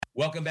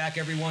Welcome back,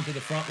 everyone, to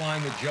the front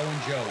line with Joe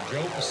and Joe.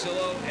 Joe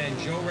Pasillo and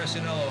Joe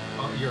Resinello.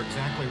 You're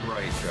exactly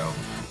right, Joe.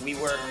 We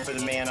work for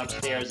the man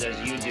upstairs as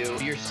you do.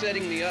 You're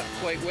setting me up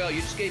quite well. You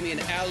just gave me an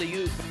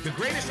alley-oop. The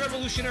greatest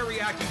revolutionary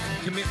act you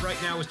can commit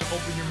right now is to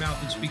open your mouth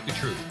and speak the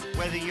truth.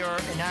 Whether you're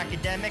an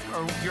academic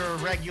or you're a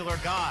regular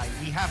guy,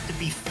 we have to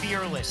be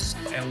fearless.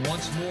 And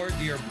once more,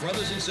 dear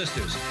brothers and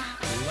sisters,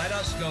 let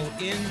us go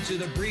into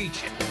the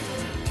breach.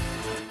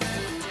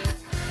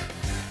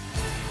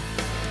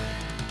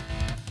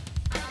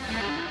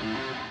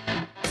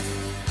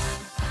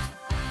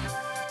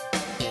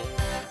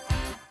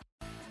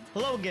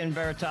 Hello again,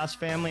 Veritas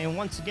family, and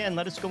once again,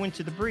 let us go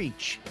into the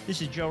breach.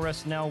 This is Joe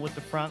Resinello with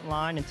the front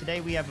line, and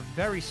today we have a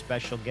very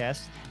special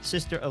guest,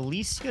 Sister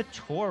Alicia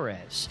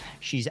Torres.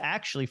 She's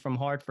actually from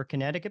Hartford,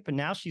 Connecticut, but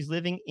now she's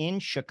living in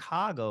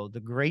Chicago, the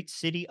great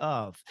city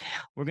of.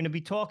 We're going to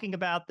be talking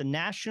about the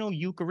National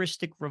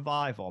Eucharistic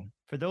Revival.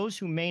 For those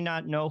who may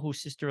not know who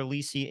Sister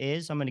Alicia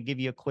is, I'm going to give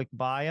you a quick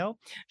bio.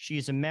 She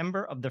is a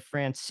member of the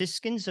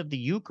Franciscans of the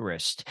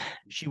Eucharist.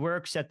 She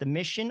works at the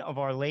Mission of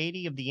Our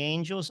Lady of the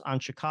Angels on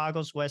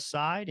Chicago's West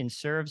Side and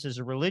serves as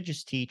a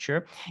religious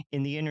teacher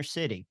in the inner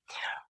city.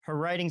 Her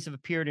writings have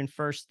appeared in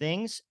First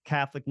Things,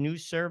 Catholic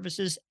News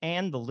Services,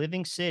 and The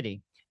Living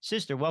City.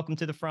 Sister, welcome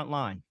to the front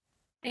line.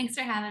 Thanks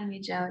for having me,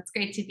 Joe. It's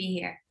great to be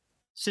here.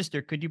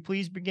 Sister, could you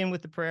please begin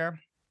with the prayer?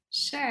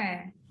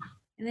 Sure.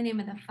 In the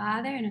name of the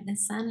Father, and of the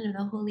Son, and of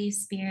the Holy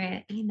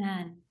Spirit.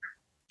 Amen.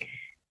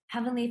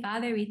 Heavenly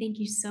Father, we thank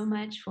you so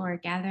much for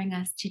gathering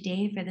us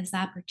today for this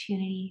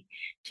opportunity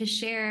to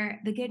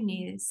share the good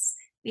news.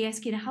 We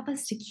ask you to help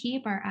us to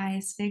keep our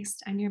eyes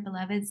fixed on your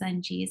beloved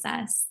Son,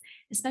 Jesus,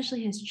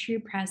 especially his true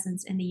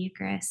presence in the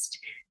Eucharist,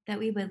 that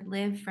we would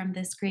live from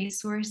this great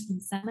source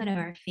and summit of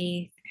our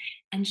faith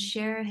and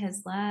share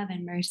his love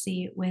and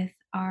mercy with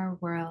our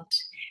world.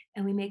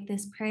 And we make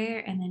this prayer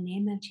in the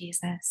name of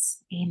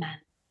Jesus. Amen.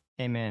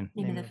 Amen.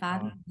 In the name of the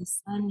Father, and the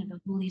Son, and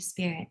the Holy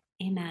Spirit.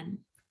 Amen.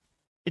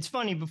 It's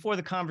funny, before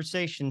the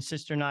conversation,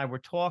 Sister and I were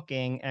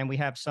talking, and we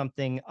have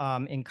something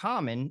in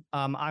common.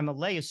 I'm a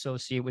lay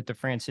associate with the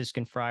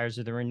Franciscan Friars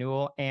of the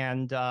Renewal,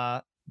 and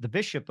the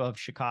Bishop of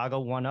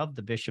Chicago, one of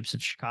the bishops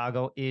of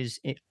Chicago,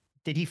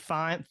 did he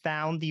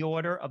found the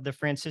order of the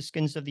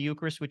Franciscans of the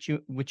Eucharist, which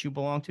you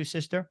belong to,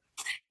 Sister?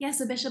 Yes,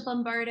 so Bishop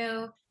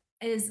Lombardo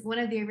is one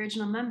of the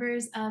original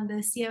members of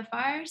the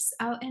CFRs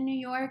out in New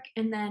York.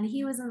 And then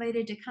he was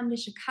invited to come to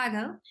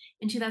Chicago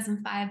in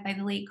 2005 by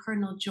the late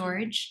Cardinal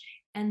George.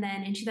 And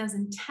then in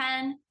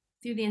 2010,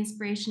 through the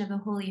inspiration of the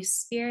Holy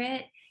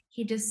Spirit,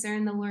 he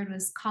discerned the Lord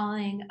was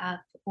calling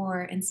up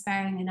or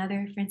inspiring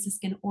another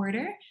Franciscan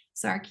order.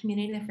 So our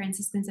community, the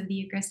Franciscans of the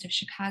Eucharist of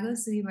Chicago.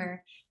 So we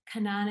were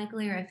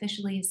canonically or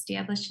officially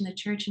established in the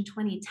church in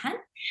 2010.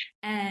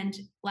 And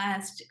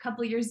last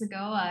couple of years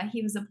ago,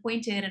 he was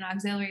appointed an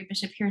auxiliary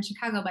bishop here in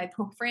Chicago by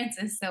Pope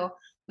Francis. So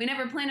we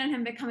never planned on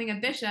him becoming a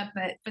bishop,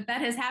 but that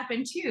has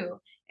happened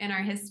too in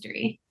our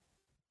history.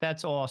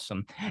 That's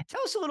awesome.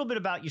 Tell us a little bit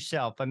about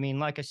yourself. I mean,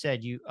 like I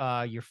said,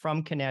 you're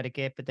from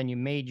Connecticut, but then you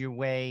made your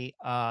way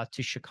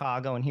to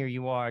Chicago, and here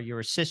you are.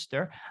 You're a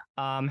sister.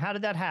 How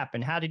did that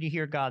happen? How did you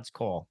hear God's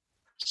call?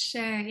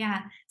 Sure,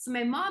 yeah. So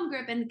my mom grew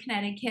up in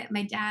Connecticut,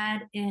 my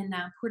dad in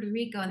Puerto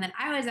Rico, and then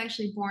I was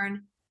actually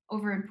born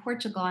over in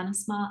Portugal on a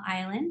small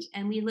island,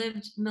 and we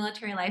lived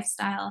military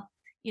lifestyle,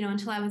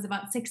 until I was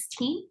about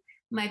 16.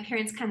 My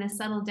parents kind of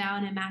settled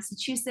down in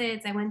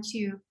Massachusetts. I went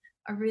to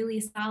a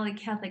really solid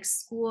Catholic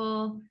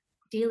school,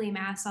 daily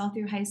mass all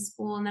through high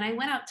school, and then I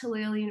went out to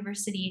Loyola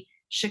University,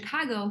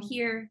 Chicago,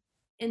 here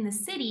in the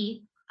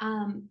city,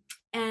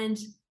 and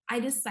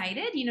I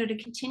decided, to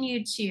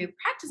continue to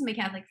practice my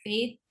Catholic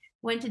faith.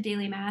 Went to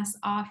daily mass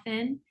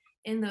often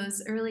in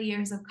those early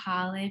years of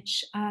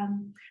college.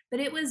 But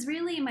it was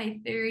really my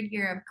third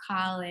year of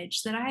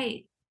college that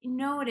I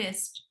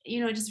noticed,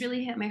 just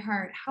really hit my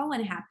heart, how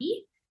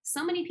unhappy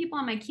so many people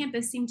on my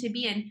campus seemed to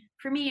be. And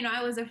for me,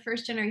 I was a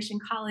first generation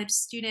college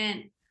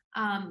student.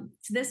 So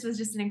this was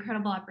just an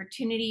incredible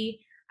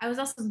opportunity. I was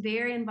also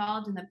very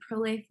involved in the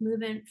pro-life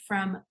movement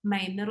from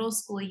my middle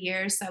school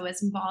years. So I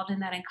was involved in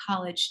that in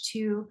college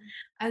too.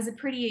 I was a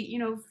pretty,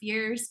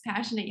 fierce,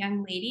 passionate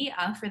young lady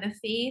for the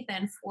faith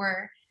and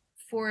for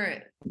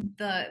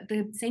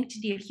the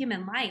sanctity of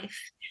human life.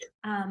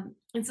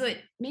 And so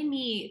it made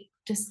me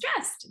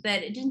distressed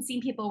that it didn't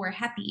seem people were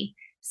happy.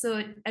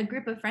 So a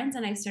group of friends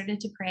and I started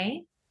to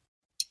pray.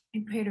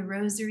 I prayed a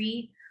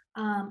rosary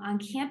on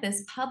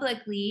campus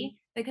publicly,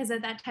 because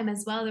at that time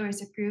as well, there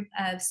was a group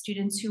of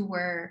students who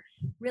were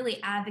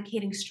really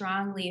advocating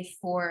strongly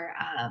for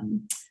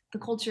the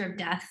culture of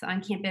death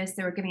on campus.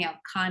 They were giving out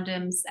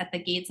condoms at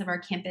the gates of our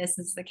campus.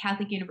 It's the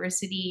Catholic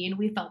University. And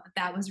we felt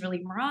that was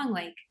really wrong.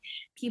 Like,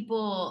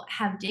 people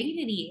have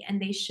dignity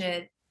and they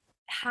should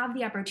have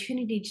the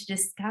opportunity to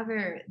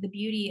discover the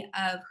beauty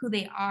of who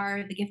they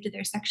are, the gift of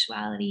their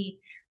sexuality,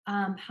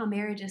 how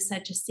marriage is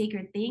such a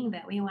sacred thing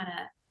that we want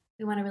to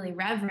really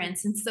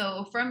reverence. And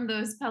so from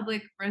those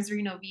public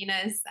rosary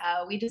novenas,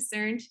 we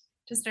discerned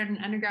to start an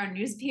underground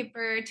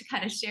newspaper to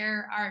kind of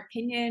share our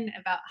opinion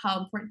about how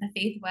important the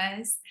faith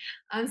was.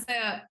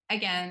 So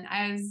again,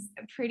 I was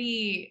a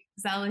pretty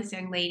zealous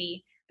young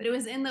lady, but it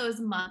was in those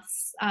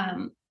months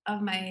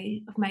of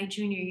my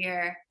junior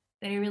year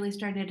that I really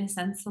started to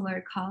sense the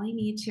Lord calling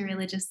me to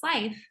religious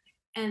life.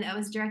 And that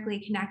was directly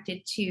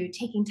connected to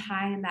taking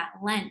time that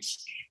Lent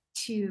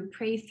to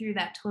pray through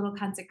that total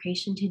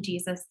consecration to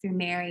Jesus through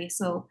Mary.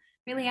 So,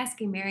 really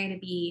asking Mary to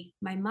be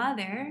my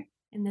mother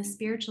in the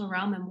spiritual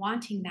realm and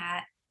wanting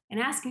that, and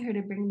asking her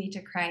to bring me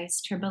to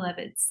Christ, her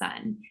beloved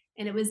Son.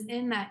 And it was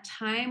in that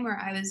time where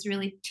I was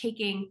really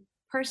taking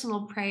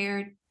personal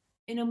prayer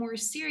in a more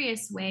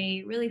serious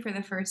way, really for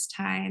the first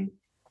time,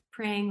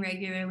 praying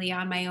regularly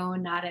on my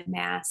own, not at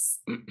Mass,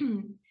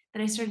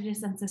 that I started to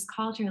sense this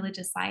call to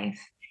religious life.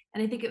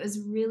 And I think it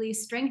was really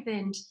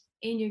strengthened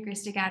in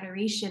Eucharistic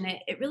adoration.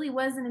 It really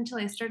wasn't until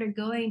I started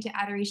going to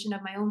adoration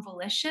of my own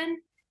volition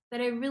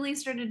that I really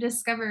started to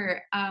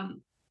discover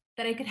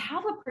that I could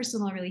have a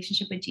personal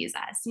relationship with Jesus.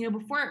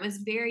 Before it was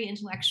very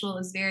intellectual, it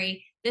was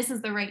very, this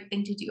is the right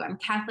thing to do. I'm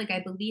Catholic,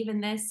 I believe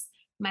in this.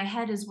 My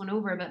head is won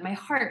over, but my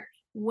heart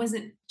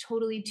wasn't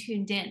totally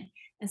tuned in.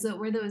 And so it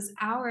were those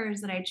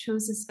hours that I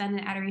chose to spend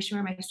in adoration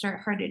where my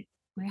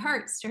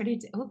heart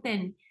started to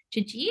open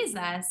to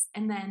Jesus.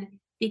 And then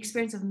the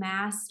experience of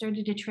Mass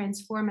started to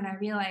transform. And I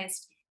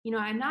realized,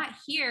 I'm not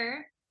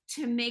here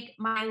to make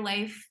my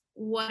life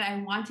what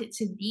I want it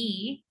to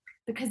be,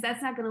 because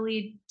that's not going to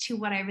lead to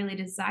what I really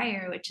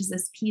desire, which is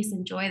this peace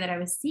and joy that I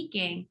was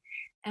seeking.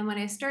 And when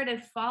I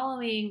started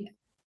following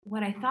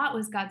what I thought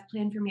was God's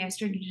plan for me, I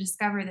started to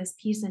discover this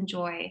peace and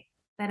joy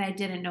that I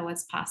didn't know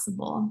was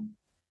possible.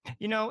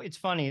 It's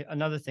funny.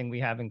 Another thing we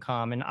have in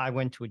common. I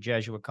went to a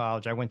Jesuit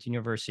college. I went to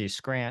University of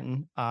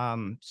Scranton.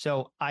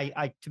 So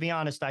I, to be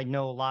honest, I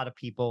know a lot of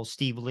people.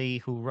 Steve Lee,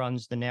 who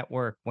runs the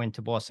network, went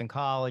to Boston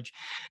College.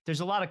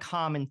 There's a lot of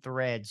common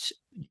threads,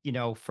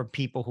 for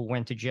people who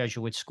went to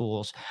Jesuit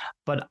schools.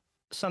 But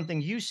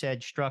something you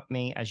said struck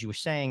me as you were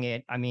saying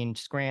it. I mean,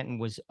 Scranton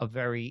was a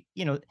very,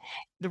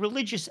 the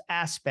religious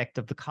aspect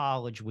of the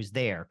college was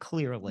there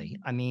clearly.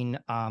 I mean,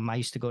 I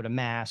used to go to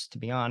Mass. To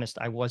be honest,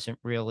 I wasn't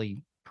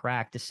really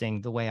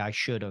practicing the way I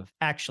should have,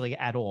 actually,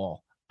 at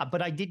all.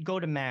 But I did go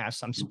to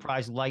Mass. I'm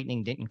surprised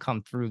lightning didn't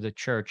come through the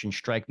church and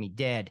strike me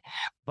dead.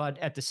 But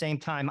at the same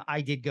time,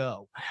 I did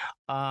go.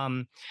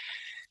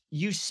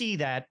 You see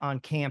that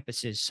on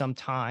campuses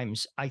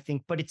sometimes, I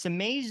think, but it's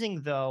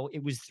amazing, though.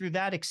 It was through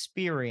that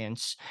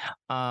experience,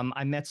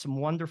 I met some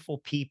wonderful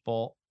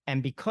people.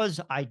 And because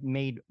I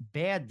made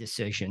bad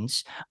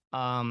decisions,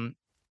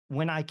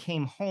 when I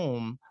came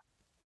home,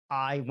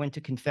 I went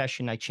to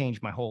confession. I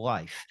changed my whole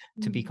life,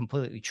 to be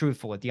completely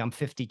truthful with you. I'm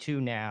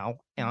 52 now.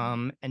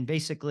 And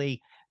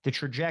basically, the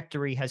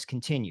trajectory has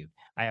continued.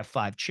 I have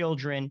 5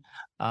 children.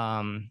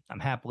 I'm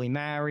happily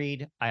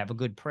married. I have a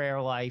good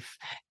prayer life.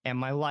 And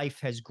my life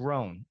has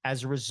grown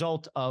as a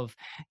result of,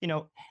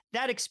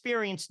 that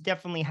experience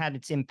definitely had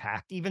its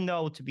impact, even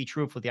though, to be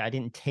truthful with you, I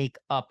didn't take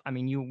up. I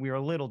mean, we were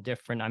a little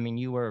different. I mean,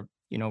 you were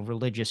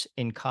religious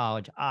in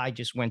college. I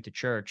just went to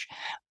church.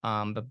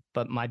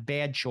 But my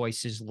bad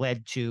choices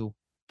led to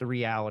the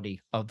reality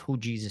of who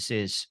Jesus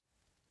is.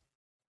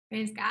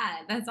 Praise God.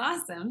 That's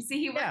awesome. See,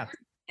 he works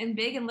in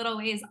big and little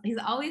ways. He's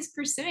always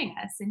pursuing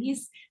us, and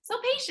he's so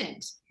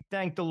patient.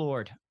 Thank the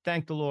Lord.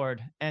 Thank the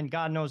Lord. And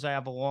God knows I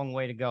have a long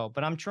way to go,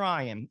 but I'm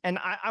trying. And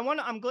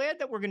I'm glad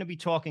that we're going to be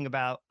talking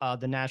about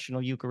the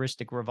National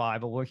Eucharistic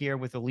Revival. We're here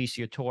with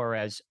Alicia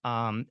Torres.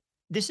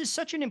 This is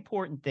such an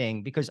important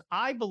thing because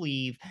I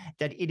believe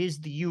that it is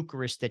the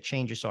Eucharist that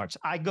changes hearts.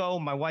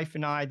 My wife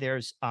and I,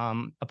 there's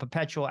a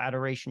perpetual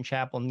adoration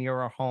chapel near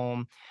our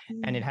home,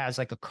 and it has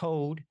like a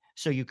code.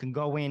 So you can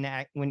go in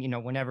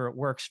whenever it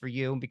works for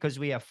you. Because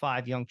we have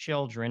 5 young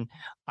children,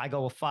 I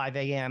go at 5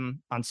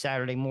 a.m. on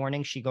Saturday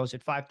morning. She goes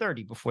at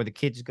 5:30 before the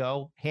kids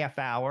go, half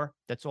hour.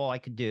 That's all I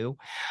could do.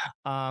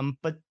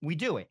 But we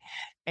do it.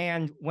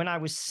 And when I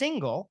was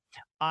single,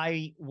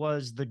 I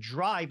was the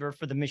driver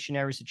for the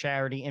Missionaries of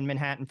Charity in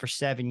Manhattan for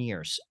 7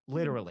 years,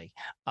 literally.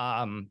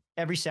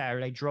 Every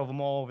Saturday, I drove them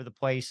all over the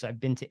place. I've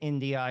been to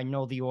India. I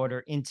know the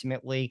order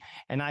intimately.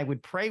 And I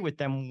would pray with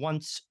them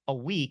once a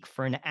week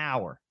for an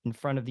hour in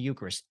front of the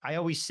Eucharist. I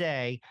always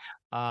say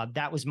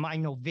that was my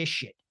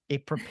novitiate.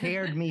 It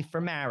prepared me for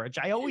marriage.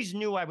 I always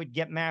knew I would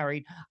get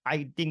married.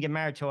 I didn't get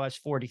married till I was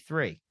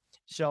 43.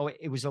 So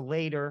it was a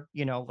later,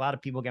 a lot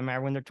of people get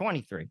married when they're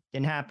 23.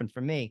 Didn't happen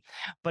for me.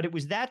 But it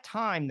was that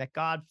time that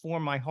God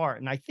formed my heart.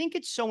 And I think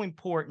it's so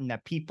important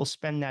that people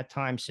spend that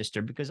time,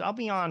 sister, because I'll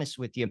be honest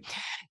with you.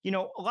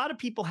 A lot of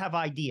people have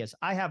ideas.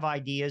 I have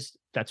ideas.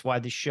 That's why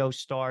the show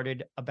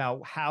started,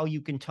 about how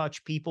you can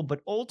touch people.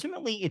 But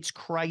ultimately, it's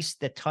Christ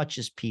that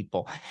touches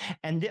people.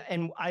 And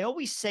I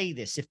always say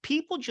this: if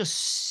people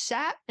just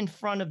sat in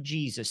front of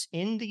Jesus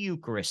in the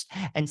Eucharist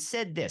and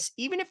said this,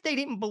 even if they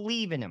didn't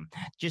believe in him,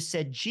 just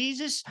said,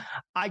 Jesus,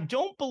 I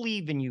don't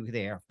believe in you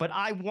there, but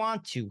I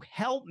want to.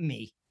 Help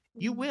me.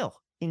 You will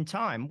in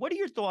time. What are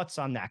your thoughts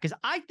on that? Because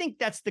I think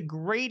that's the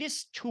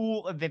greatest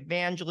tool of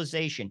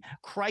evangelization,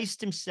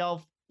 Christ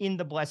himself in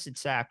the Blessed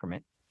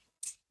Sacrament.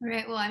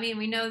 Right. Well, I mean,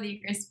 we know the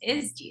Eucharist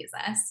is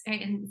Jesus,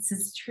 right? And it's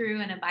his true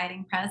and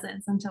abiding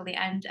presence until the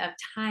end of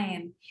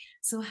time.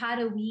 So, how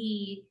do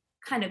we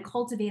kind of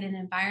cultivate an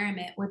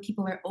environment where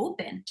people are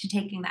open to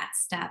taking that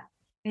step?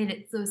 Right.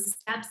 It's those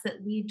steps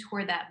that lead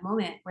toward that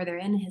moment where they're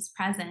in his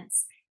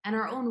presence and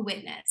our own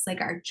witness, like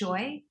our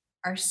joy,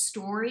 our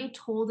story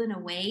told in a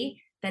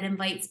way that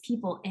invites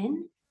people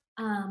in.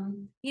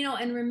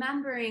 And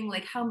remembering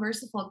like how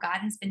merciful God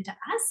has been to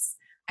us.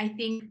 I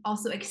think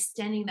also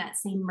extending that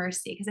same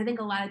mercy, because I think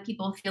a lot of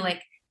people feel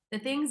like the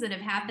things that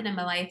have happened in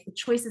my life, the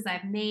choices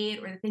I've made,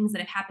 or the things that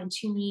have happened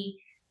to me,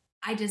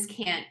 I just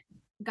can't,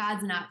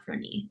 God's not for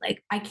me.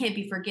 Like, I can't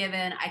be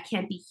forgiven. I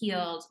can't be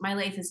healed. My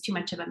life is too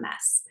much of a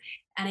mess.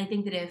 And I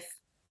think that if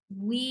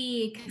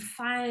we can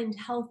find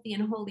healthy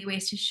and holy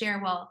ways to share,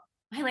 well,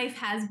 my life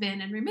has been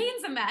and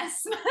remains a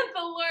mess.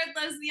 The Lord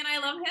loves me and I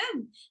love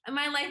him. And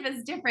my life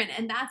is different.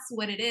 And that's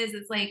what it is.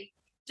 It's like,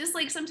 just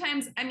like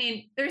sometimes, I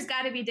mean, there's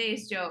got to be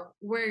days, Joe,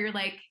 where you're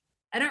like,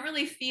 I don't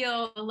really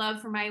feel the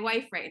love for my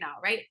wife right now,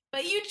 right?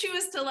 But you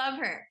choose to love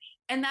her.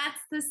 And that's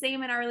the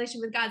same in our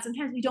relationship with God.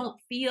 Sometimes we don't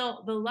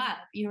feel the love.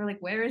 You're like,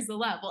 where is the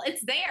love? Well,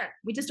 it's there.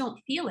 We just don't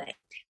feel it.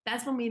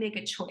 That's when we make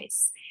a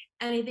choice.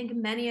 And I think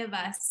many of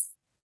us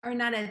are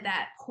not at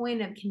that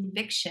point of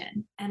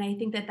conviction. And I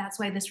think that that's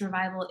why this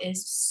revival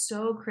is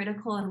so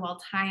critical and well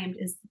timed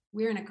is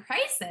we're in a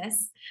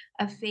crisis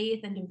of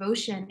faith and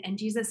devotion, and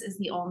Jesus is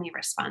the only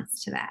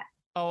response to that.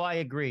 Oh, I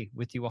agree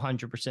with you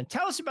 100%.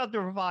 Tell us about the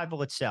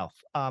revival itself.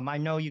 I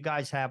know you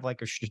guys have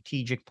like a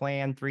strategic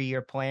plan,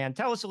 3-year plan.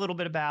 Tell us a little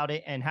bit about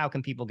it and how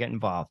can people get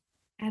involved?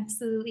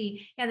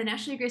 Absolutely. Yeah, the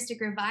National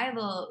Eucharistic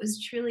Revival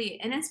was truly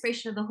an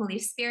inspiration of the Holy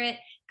Spirit.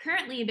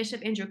 Currently,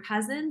 Bishop Andrew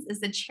Cousins is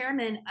the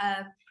chairman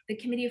of the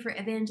Committee for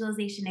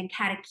Evangelization and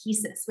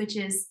Catechesis, which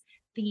is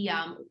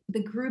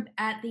the group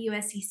at the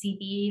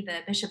USCCB, the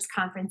Bishops'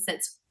 Conference,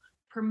 that's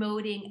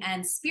promoting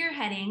and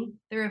spearheading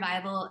the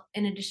revival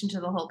in addition to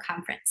the whole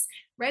conference.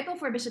 Right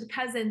before Bishop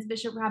Cousins,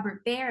 Bishop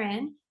Robert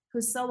Barron,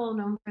 who's so well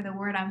known for the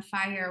Word on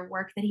Fire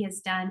work that he has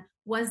done,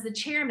 was the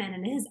chairman,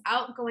 and his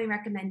outgoing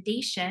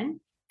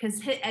recommendation,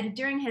 because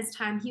during his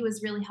time, he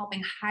was really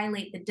helping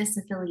highlight the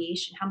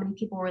disaffiliation, how many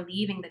people were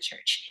leaving the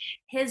church.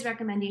 His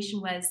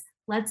recommendation was,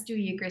 let's do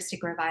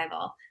Eucharistic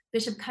revival.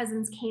 Bishop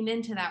Cousins came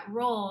into that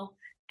role,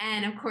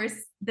 and of course,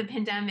 the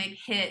pandemic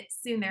hit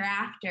soon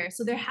thereafter.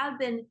 So there has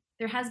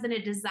been a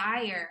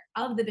desire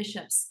of the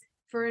bishops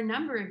for a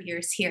number of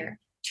years here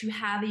to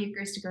have a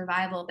Eucharistic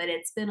revival, but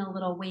it's been a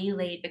little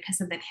waylaid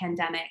because of the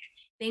pandemic.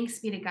 Thanks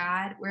be to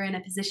God, we're in a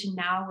position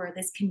now where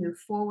this can move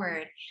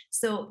forward.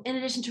 So in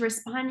addition to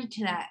responding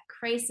to that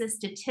crisis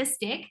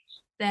statistic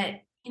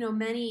that,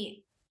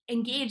 many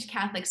engaged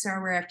Catholics are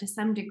aware of to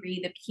some degree,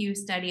 the Pew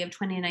study of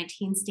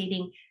 2019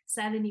 stating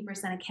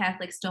 70% of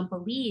Catholics don't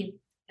believe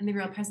in the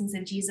real presence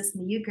of Jesus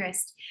in the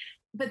Eucharist.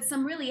 But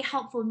some really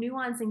helpful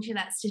nuancing to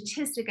that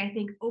statistic, I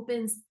think,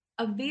 opens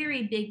a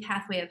very big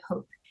pathway of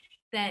hope.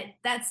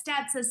 That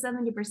stat says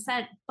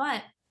 70%,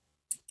 but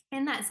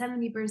in that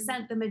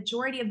 70%, the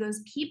majority of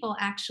those people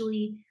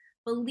actually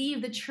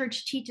believe the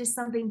church teaches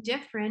something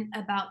different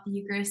about the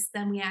Eucharist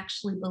than we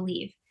actually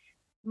believe.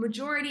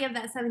 Majority of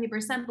that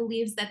 70%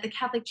 believes that the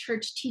Catholic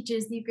Church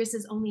teaches the Eucharist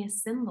is only a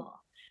symbol.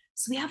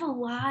 So we have a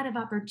lot of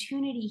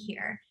opportunity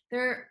here.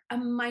 A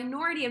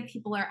minority of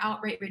people are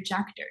outright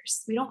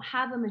rejectors. We don't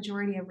have a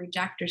majority of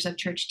rejectors of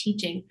church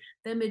teaching.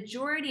 The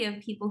majority of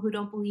people who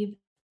don't believe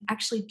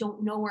actually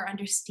don't know or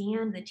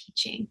understand the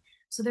teaching.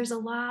 So there's a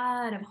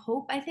lot of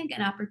hope, I think,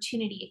 and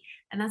opportunity.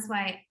 And that's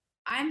why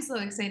I'm so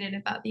excited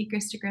about the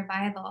Eucharistic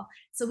revival.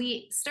 So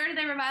we started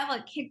the revival.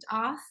 It kicked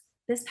off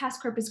this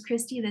past Corpus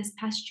Christi, this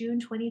past June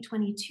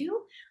 2022.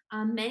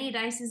 Many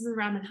dioceses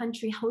around the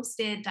country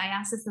hosted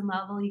diocesan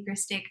level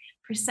Eucharistic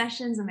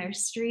processions in their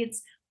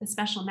streets with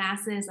special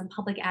masses and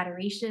public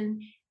adoration.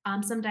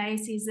 Some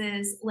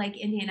dioceses, like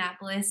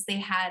Indianapolis, they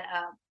had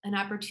an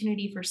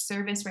opportunity for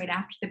service right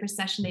after the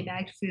procession. They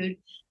bagged food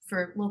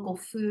for local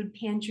food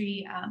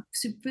pantries.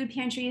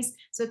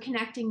 So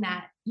connecting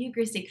that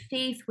Eucharistic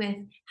faith with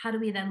how do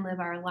we then live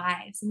our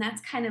lives? And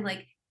that's kind of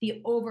like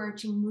the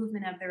overarching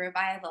movement of the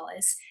revival,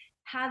 is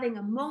having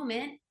a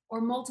moment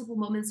or multiple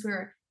moments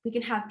where we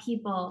can have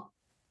people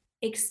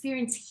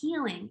experience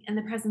healing in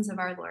the presence of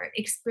our Lord,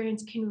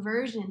 experience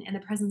conversion in the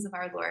presence of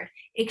our Lord,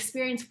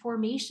 experience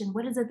formation.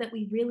 What is it that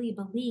we really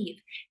believe?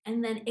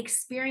 And then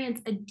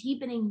experience a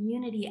deepening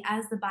unity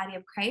as the body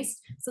of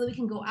Christ so that we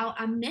can go out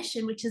on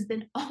mission, which has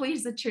been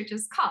always the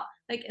church's call.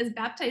 Like, as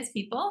baptized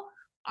people,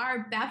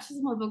 our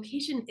baptismal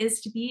vocation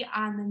is to be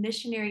on the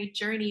missionary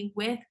journey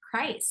with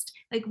Christ.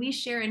 Like, we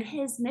share in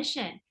his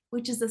mission,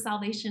 which is the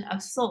salvation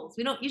of souls.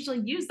 We don't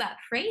usually use that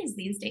phrase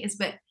these days,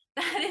 but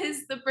that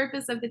is the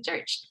purpose of the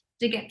church,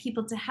 to get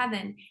people to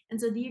heaven.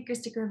 And so the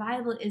Eucharistic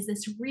revival is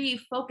this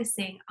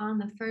refocusing on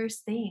the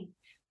first thing,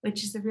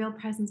 which is the real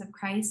presence of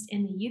Christ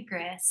in the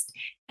Eucharist,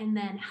 and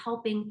then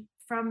helping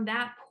from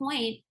that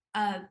point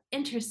of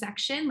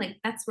intersection, like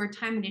that's where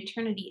time and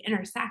eternity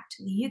intersect,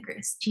 the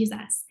Eucharist,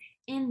 Jesus,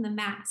 in the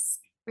Mass,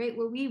 right?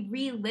 Where we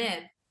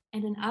relive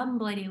in an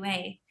unbloody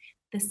way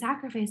the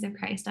sacrifice of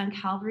Christ on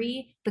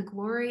Calvary, the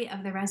glory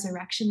of the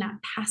resurrection, that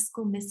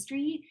paschal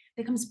mystery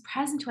becomes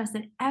present to us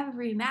at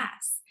every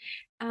Mass.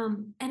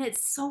 And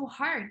it's so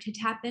hard to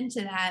tap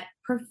into that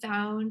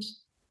profound,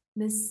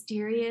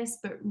 mysterious,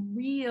 but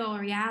real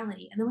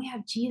reality. And then we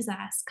have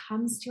Jesus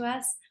comes to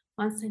us,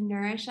 wants to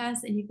nourish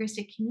us in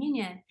Eucharistic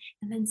communion,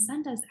 and then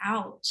send us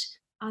out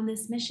on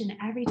this mission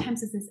every time.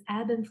 So it's this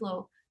ebb and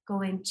flow,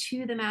 going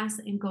to the Mass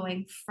and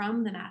going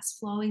from the Mass,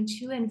 flowing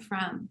to and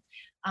from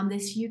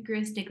this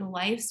Eucharistic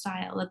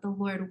lifestyle that the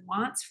Lord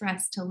wants for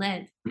us to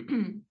live.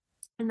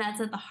 And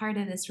that's at the heart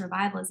of this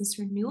revival, is this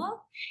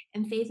renewal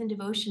in faith and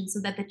devotion, so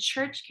that the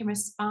church can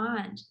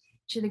respond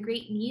to the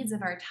great needs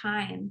of our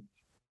time,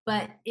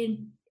 but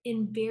in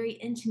very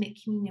intimate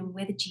communion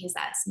with Jesus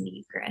in the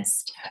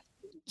Eucharist.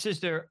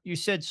 Sister, you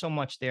said so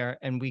much there,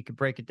 and we could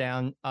break it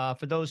down.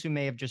 For those who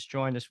may have just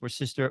joined us, we're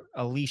Sister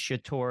Alicia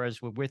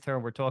Torres. We're with her.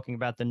 We're talking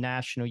about the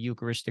National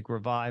Eucharistic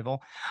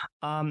Revival.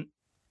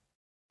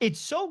 It's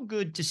so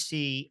good to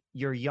see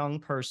your young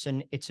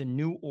person. It's a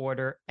new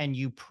order, and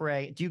you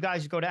pray. Do you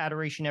guys go to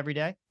adoration every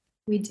day?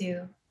 We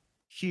do.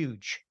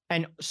 Huge.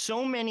 And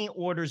so many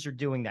orders are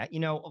doing that.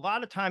 You know, a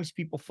lot of times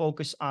people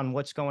focus on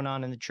what's going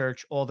on in the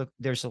church.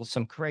 There's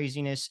some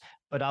craziness,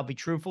 but I'll be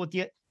truthful with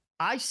you.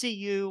 I see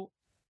you,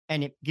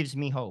 and it gives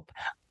me hope.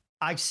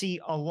 I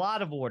see a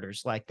lot of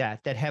orders like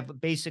that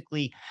have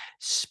basically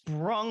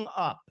sprung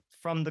up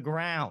from the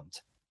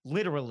ground,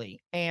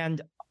 literally,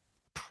 and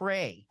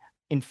pray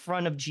in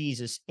front of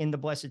Jesus in the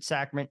Blessed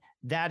Sacrament.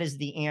 That is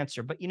the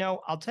answer. But, you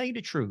know, I'll tell you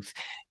the truth.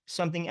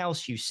 Something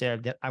else you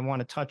said that I want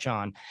to touch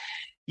on.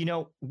 You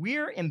know,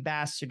 we're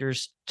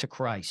ambassadors to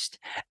Christ,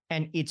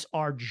 and it's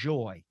our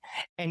joy.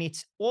 And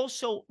it's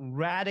also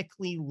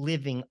radically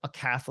living a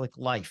Catholic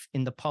life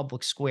in the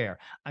public square.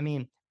 I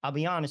mean, I'll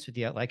be honest with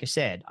you. Like I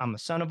said, I'm a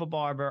son of a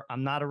barber.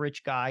 I'm not a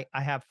rich guy.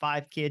 I have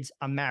 5 kids.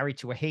 I'm married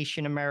to a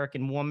Haitian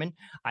American woman.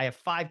 I have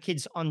 5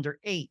 kids under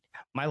 8.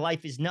 My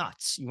life is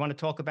nuts. You want to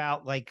talk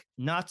about like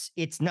nuts?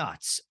 It's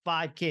nuts.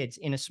 5 kids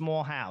in a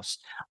small house.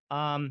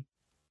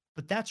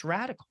 But that's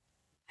radical.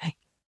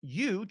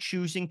 You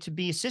choosing to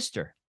be a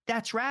sister,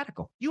 that's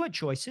radical. You had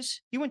choices.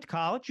 You went to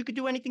college. You could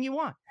do anything you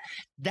want.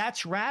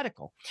 That's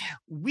radical.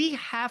 We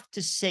have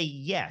to say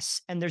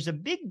yes. And there's a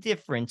big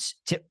difference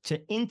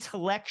to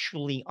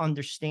intellectually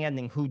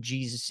understanding who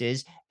Jesus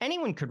is.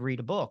 Anyone could read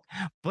a book,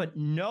 but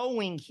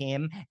knowing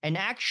him and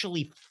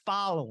actually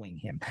following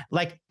him.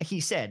 Like he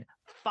said,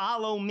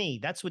 follow me.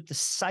 That's what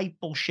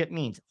discipleship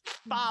means.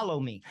 Follow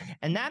me.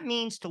 And that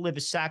means to live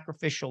a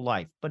sacrificial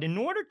life. But in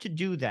order to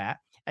do that,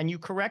 and you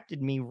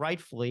corrected me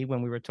rightfully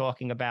when we were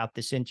talking about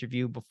this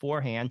interview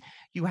beforehand,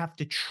 you have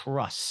to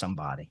trust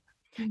somebody.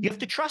 You have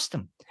to trust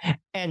them.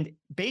 And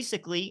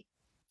basically,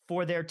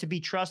 for there to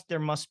be trust, there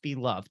must be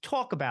love.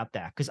 Talk about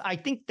that, because I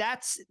think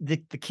that's the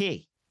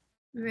key.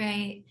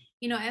 Right.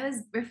 You know, I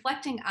was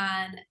reflecting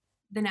on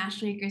the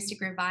National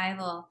Eucharistic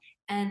Revival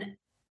and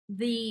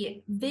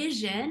the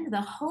vision,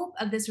 the hope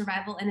of this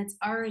revival, and it's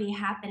already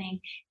happening,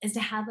 is to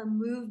have a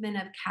movement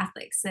of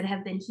Catholics that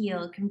have been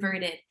healed,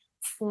 converted,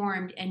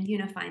 formed, and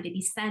unified to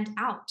be sent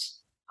out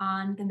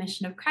on the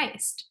mission of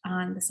Christ,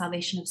 on the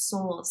salvation of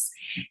souls.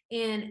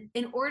 And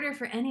in order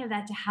for any of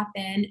that to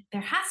happen,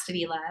 there has to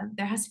be love,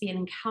 there has to be an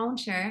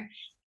encounter.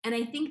 And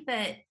I think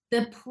that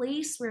the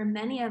place where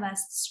many of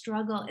us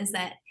struggle is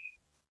that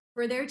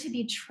for there to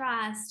be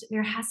trust,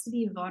 there has to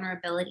be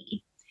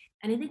vulnerability.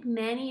 And I think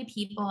many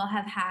people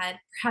have had,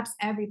 perhaps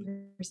every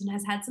person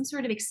has had some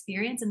sort of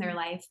experience in their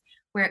life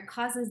where it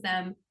causes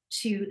them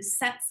to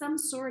set some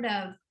sort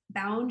of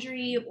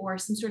boundary or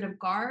some sort of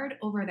guard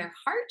over their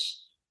heart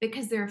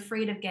because they're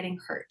afraid of getting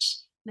hurt.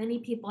 Many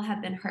people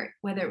have been hurt,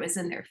 whether it was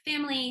in their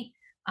family,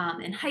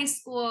 in high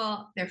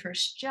school, their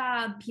first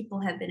job,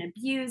 people have been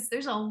abused.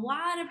 There's a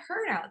lot of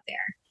hurt out there,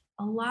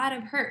 a lot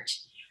of hurt.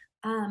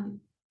 And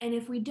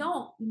if we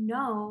don't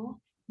know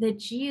that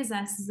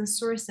Jesus is the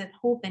source of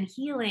hope and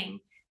healing,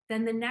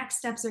 then the next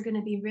steps are going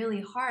to be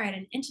really hard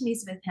and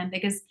intimacy with him.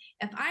 Because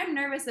if I'm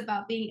nervous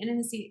about being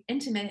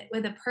intimate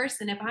with a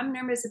person, if I'm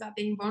nervous about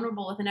being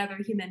vulnerable with another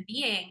human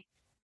being,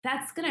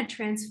 that's going to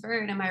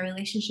transfer to my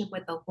relationship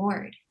with the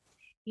Lord.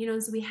 You know,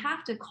 so we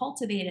have to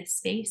cultivate a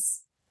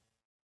space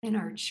in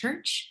our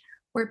church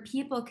where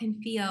people can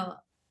feel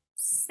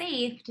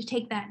safe to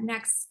take that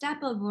next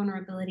step of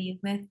vulnerability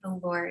with the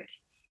Lord.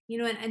 You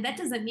know, and that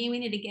doesn't mean we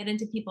need to get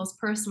into people's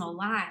personal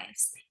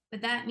lives,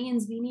 but that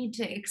means we need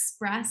to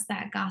express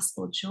that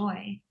gospel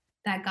joy,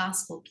 that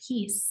gospel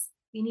peace.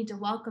 We need to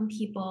welcome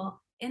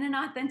people in an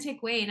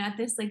authentic way, not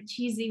this like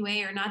cheesy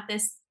way, or not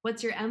this,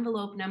 what's your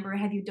envelope number?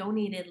 Have you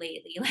donated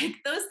lately? Like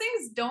those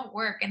things don't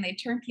work and they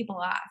turn people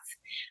off.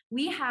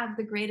 We have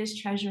the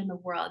greatest treasure in the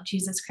world,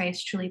 Jesus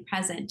Christ truly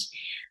present.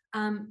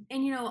 And,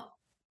 you know,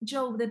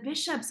 Joe, the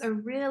bishops are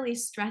really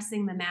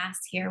stressing the Mass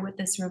here with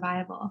this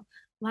revival.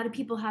 A lot of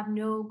people have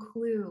no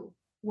clue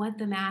what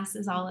the Mass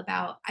is all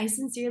about. I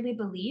sincerely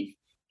believe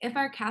if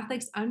our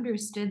Catholics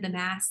understood the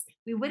Mass,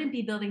 we wouldn't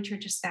be building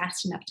churches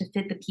fast enough to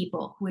fit the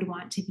people who would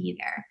want to be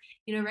there.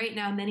 You know, right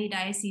now, many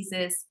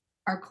dioceses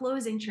are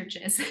closing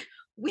churches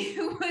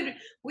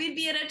we'd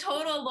be at a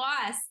total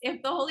loss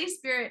if the Holy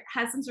Spirit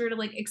had some sort of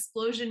like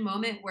explosion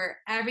moment where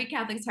every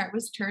Catholic's heart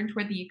was turned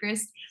toward the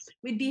Eucharist.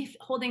 We'd be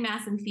holding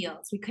Mass in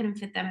fields. We couldn't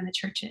fit them in the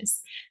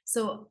churches.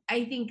 So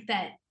I think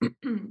that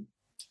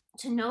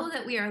to know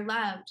that we are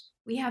loved,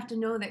 we have to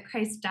know that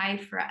Christ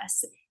died for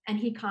us and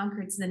he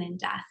conquered sin and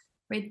death,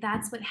 right?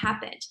 That's what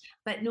happened.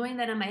 But knowing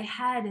that in my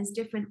head is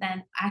different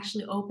than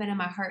actually opening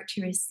my heart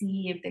to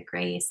receive the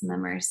grace and the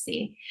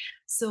mercy.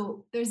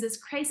 So there's this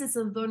crisis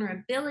of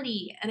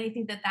vulnerability. And I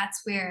think that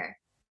that's where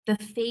the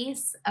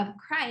face of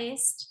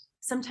Christ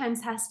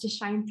sometimes has to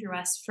shine through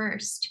us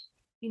first.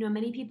 You know,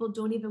 many people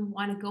don't even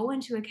want to go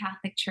into a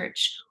Catholic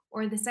church,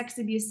 or the sex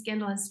abuse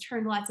scandal has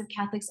turned lots of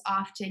Catholics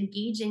off to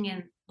engaging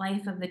in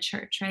life of the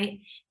church, right?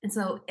 And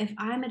so if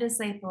I'm a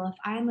disciple, if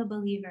I'm a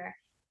believer,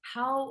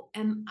 how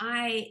am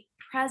I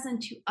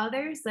present to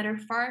others that are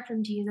far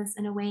from Jesus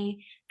in a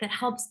way that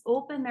helps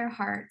open their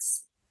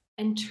hearts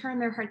and turn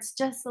their hearts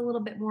just a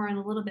little bit more and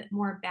a little bit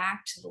more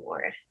back to the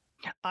Lord?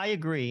 I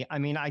agree. I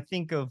mean, I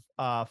think of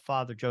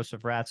Father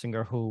Joseph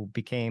Ratzinger, who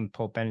became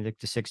Pope Benedict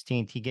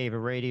XVI. He gave a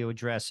radio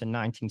address in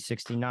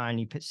 1969.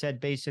 He said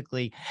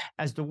basically,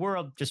 as the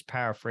world, just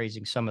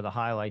paraphrasing some of the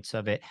highlights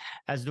of it,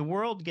 as the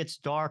world gets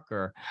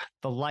darker,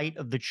 the light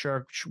of the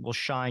church will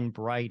shine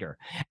brighter.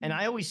 And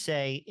I always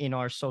say in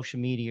our social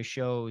media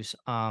shows,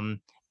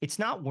 it's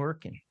not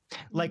working.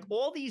 Like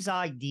all these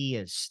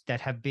ideas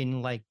that have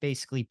been like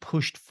basically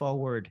pushed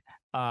forward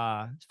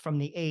from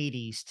the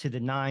 80s to the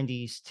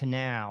 90s to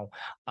now,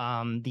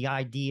 the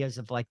ideas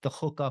of like the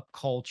hookup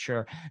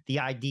culture, the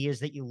ideas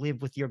that you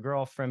live with your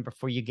girlfriend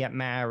before you get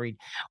married,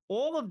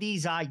 all of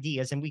these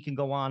ideas, and we can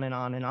go on and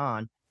on and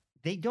on,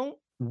 they don't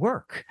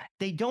work.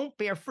 They don't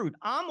bear fruit.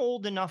 I'm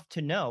old enough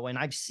to know, and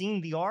I've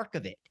seen the arc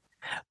of it.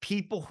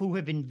 People who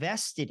have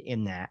invested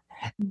in that,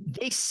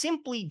 they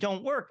simply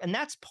don't work. And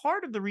that's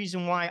part of the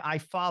reason why I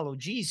follow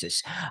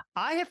Jesus.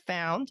 I have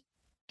found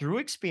through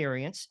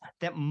experience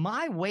that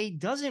my way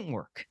doesn't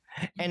work.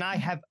 And I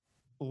have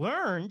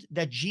learned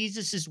that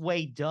Jesus's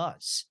way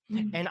does.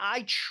 And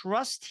I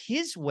trust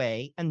his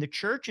way and the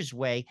church's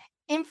way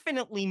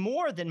infinitely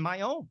more than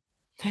my own,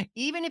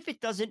 even if it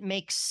doesn't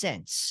make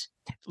sense.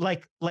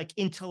 Like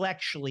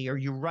intellectually, or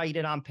you write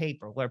it on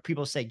paper, where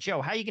people say,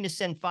 Joe, how are you going to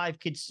send 5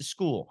 kids to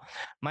school?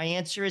 My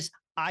answer is,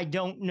 I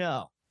don't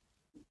know,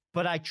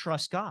 but I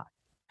trust God.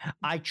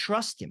 I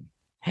trust him,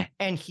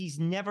 and he's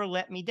never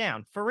let me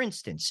down. For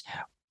instance,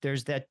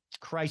 there's that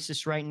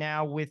crisis right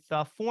now with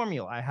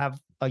formula. I have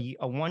a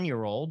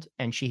 1-year-old,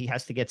 and she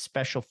has to get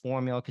special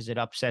formula because it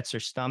upsets her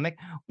stomach.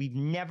 We've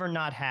never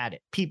not had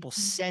it. People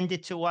send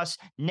it to us,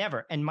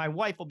 never. And my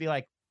wife will be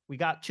like, we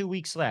got 2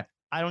 weeks left.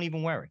 I don't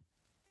even worry.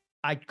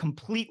 I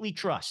completely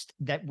trust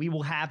that we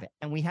will have it,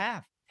 and we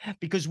have,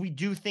 because we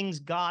do things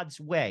God's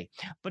way.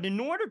 But in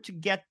order to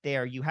get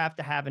there, you have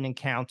to have an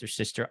encounter,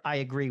 sister. I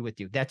agree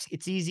with you.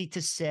 It's easy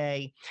to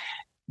say,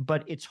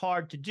 but it's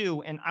hard to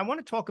do. And I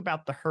want to talk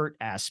about the hurt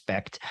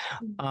aspect.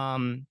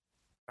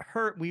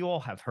 Hurt, we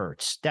all have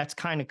hurts. That's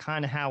kind of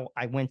how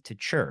I went to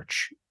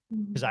church,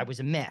 because I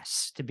was a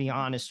mess, to be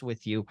honest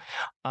with you.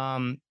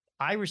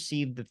 I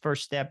received the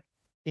first step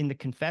in the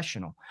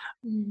confessional,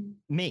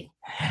 me.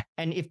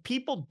 And if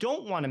people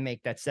don't want to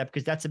make that step,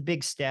 because that's a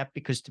big step,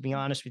 because to be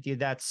honest with you,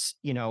 that's,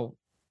 a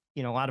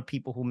lot of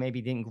people who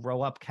maybe didn't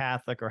grow up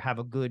Catholic or have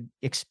a good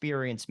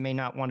experience may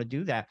not want to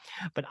do that.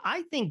 But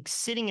I think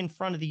sitting in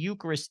front of the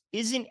Eucharist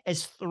isn't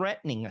as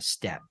threatening a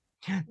step.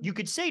 You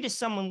could say to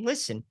someone,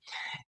 listen,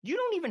 you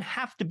don't even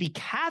have to be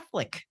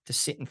Catholic to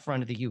sit in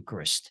front of the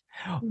Eucharist.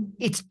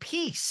 It's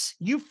peace.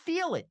 You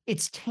feel it.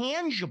 It's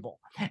tangible.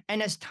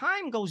 And as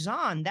time goes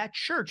on, that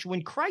church,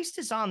 when Christ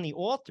is on the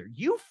altar,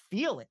 you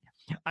feel it.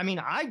 I mean,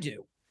 I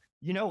do,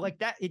 like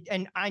that.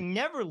 And I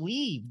never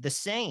leave the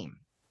same,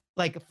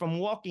 like from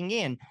walking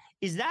in.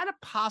 Is that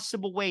a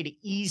possible way to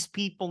ease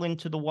people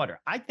into the water?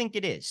 I think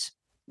it is.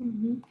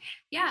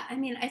 Yeah. I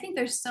mean, I think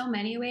there's so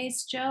many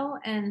ways, Joe.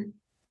 And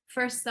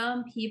for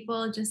some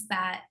people, just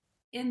that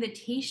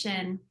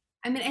invitation.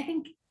 I mean, I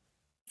think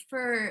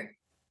for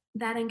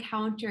that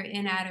encounter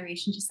in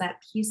adoration, just that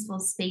peaceful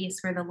space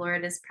where the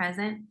Lord is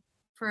present,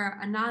 for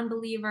a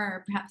non-believer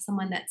or perhaps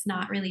someone that's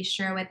not really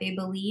sure what they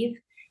believe,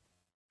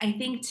 I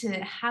think to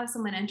have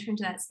someone enter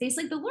into that space,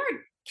 like the Lord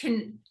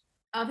can,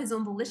 of his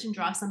own volition,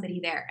 draw somebody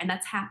there, and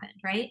that's happened,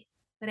 right?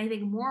 But I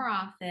think more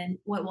often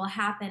what will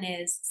happen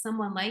is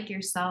someone like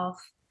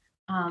yourself,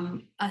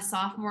 a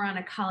sophomore on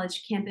a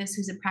college campus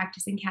who's a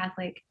practicing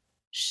Catholic,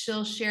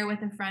 she'll share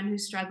with a friend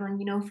who's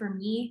struggling. For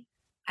me,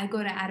 I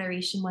go to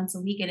adoration once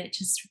a week, and it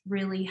just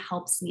really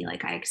helps me.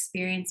 Like, I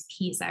experience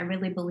peace. I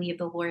really believe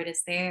the Lord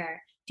is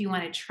there. Do you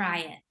want to try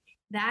it?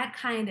 That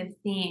kind of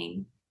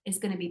thing is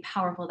going to be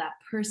powerful. That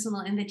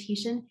personal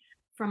invitation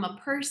from a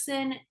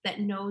person that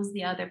knows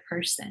the other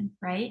person,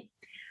 right?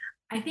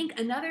 I think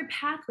another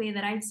pathway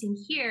that I've seen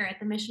here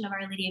at the Mission of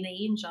Our Lady of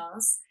the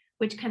Angels,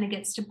 which kind of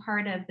gets to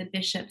part of the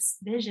bishop's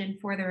vision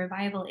for the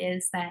revival,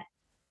 is that,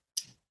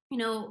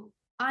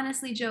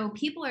 honestly, Joe,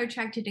 people are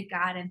attracted to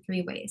God in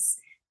 3 ways.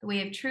 the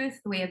way of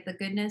truth, the way of the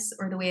goodness,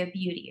 or the way of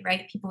beauty,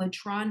 right? People are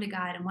drawn to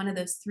God in one of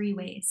those three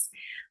ways.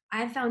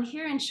 I found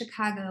here in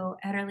Chicago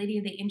at Our Lady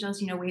of the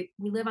Angels, we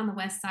live on the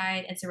west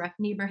side. It's a rough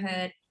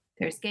neighborhood.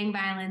 There's gang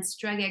violence,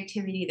 drug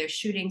activity, there's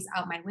shootings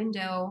out my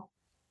window.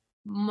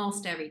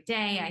 Most every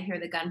day I hear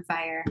the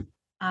gunfire.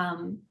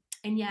 And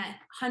yet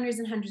hundreds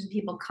and hundreds of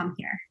people come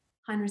here,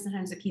 hundreds and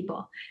hundreds of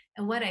people.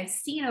 And what I've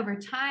seen over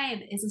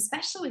time is,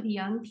 especially with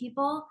young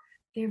people,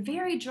 they're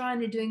very drawn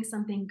to doing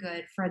something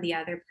good for the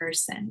other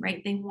person,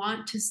 right? They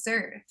want to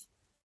serve.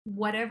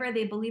 Whatever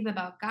they believe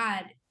about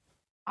God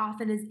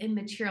often is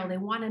immaterial. They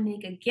want to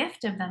make a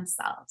gift of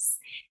themselves.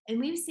 And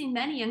we've seen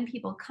many young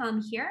people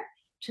come here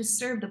to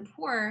serve the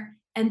poor.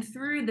 And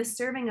through the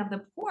serving of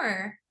the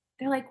poor,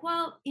 they're like,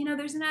 well,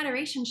 there's an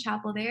adoration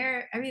chapel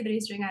there.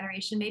 Everybody's doing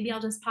adoration. Maybe I'll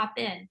just pop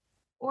in.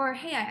 Or,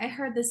 hey, I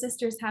heard the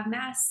sisters have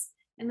mass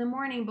in the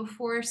morning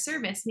before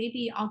service.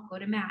 Maybe I'll go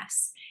to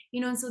mass.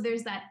 And so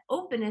there's that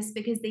openness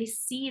because they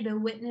see the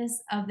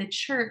witness of the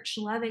church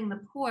loving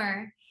the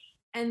poor.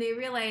 And they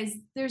realize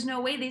there's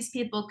no way these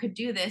people could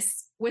do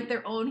this with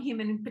their own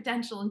human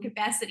potential and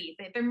capacity.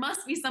 There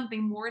must be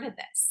something more to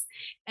this.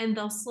 And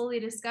they'll slowly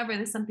discover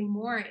that something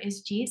more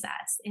is Jesus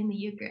in the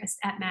Eucharist,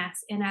 at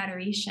Mass, in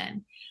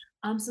adoration.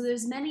 So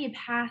there's many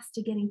paths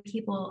to getting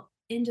people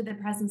into the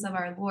presence of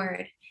our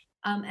Lord.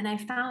 And I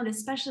found,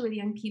 especially with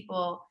young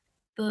people,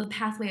 the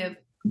pathway of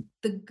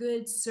the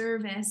good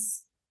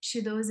service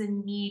to those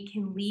in need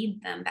can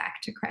lead them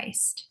back to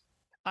Christ.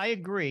 I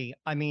agree.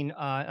 I mean,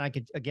 I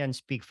could again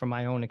speak from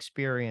my own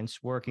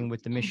experience working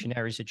with the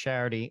missionaries of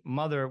charity.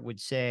 Mother would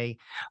say,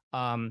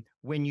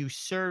 when you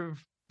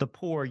serve the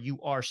poor, you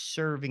are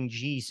serving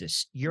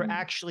Jesus. You're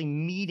actually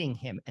meeting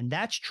him. And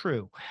that's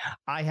true.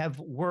 I have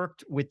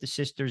worked with the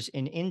sisters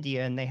in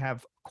India, and they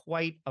have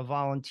quite a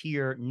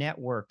volunteer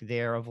network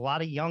there of a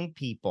lot of young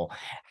people,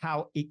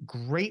 how it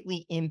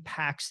greatly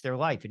impacts their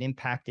life. It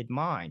impacted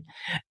mine.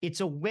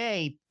 It's a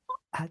way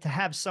to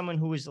have someone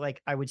who is, like,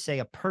 I would say,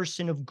 a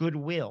person of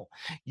goodwill.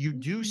 You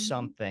do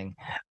something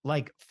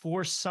like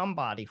for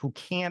somebody who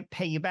can't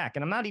pay you back.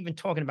 And I'm not even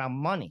talking about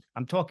money.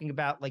 I'm talking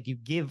about, like, you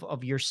give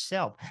of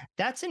yourself.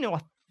 That's an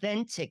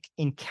authentic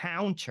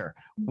encounter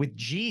with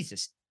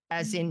Jesus,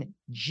 as in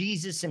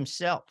Jesus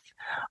himself.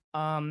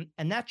 And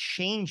that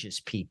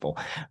changes people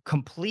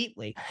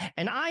completely.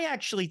 And I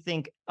actually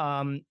think,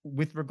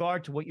 with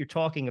regard to what you're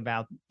talking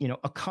about,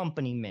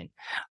 accompaniment,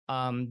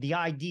 the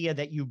idea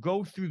that you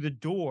go through the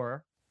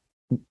door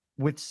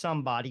with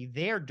somebody,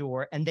 their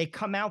door, and they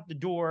come out the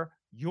door,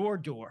 your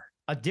door,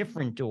 a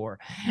different door.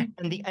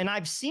 And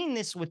I've seen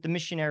this with the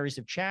missionaries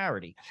of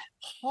charity,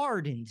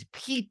 hardened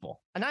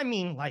people. And I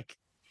mean, like,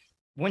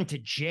 went to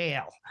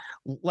jail,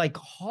 like,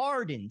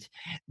 hardened.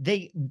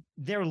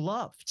 They're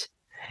loved.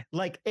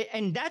 Like,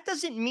 and that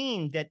doesn't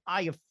mean that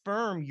I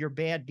affirm your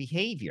bad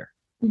behavior,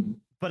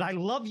 but I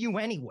love you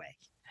anyway.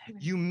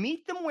 You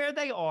meet them where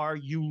they are,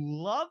 you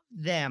love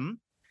them,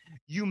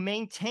 you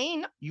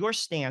maintain your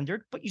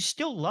standard, but you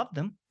still love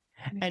them.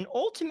 And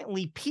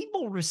ultimately,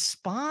 people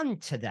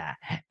respond to that.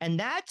 And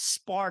that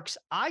sparks,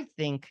 I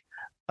think,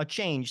 a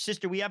change.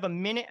 Sister, we have a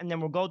minute and then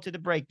we'll go to the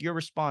break. Your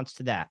response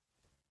to that.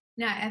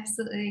 No, I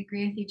absolutely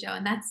agree with you, Joe.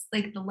 And that's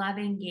like the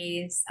loving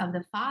gaze of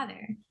the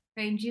Father,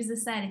 right? And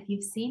Jesus said, if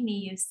you've seen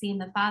me, you've seen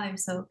the Father.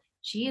 So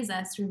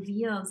Jesus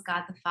reveals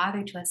God the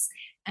Father to us.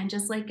 And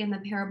just like in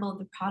the parable of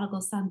the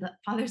prodigal son, the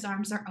Father's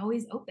arms are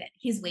always open.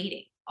 He's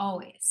waiting,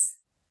 always.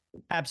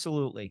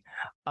 Absolutely.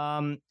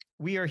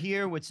 We are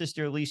here with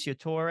Sister Alicia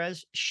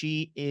Torres.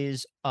 She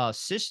is a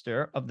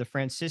sister of the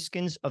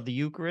Franciscans of the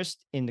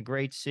Eucharist in the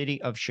great city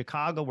of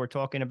Chicago. We're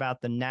talking about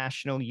the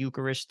National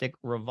Eucharistic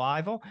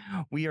Revival.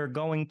 We are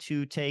going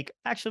to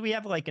actually, we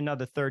have like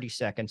another 30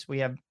 seconds. We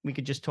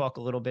could just talk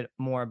a little bit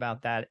more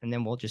about that, and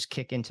then we'll just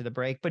kick into the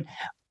break. But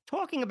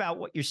talking about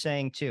what you're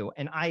saying too,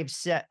 and I've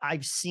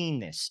seen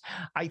this.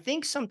 I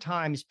think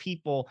sometimes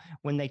people,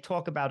 when they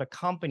talk about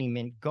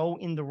accompaniment, go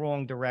in the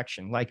wrong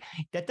direction. Like,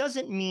 that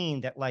doesn't mean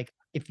that, like,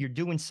 if you're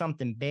doing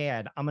something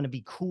bad, I'm going to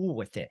be cool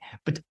with it.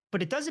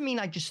 But it doesn't mean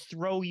I just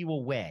throw you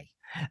away.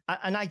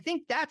 And I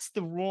think that's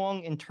the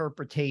wrong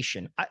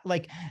interpretation.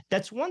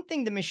 That's one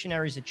thing the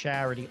missionaries of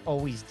charity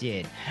always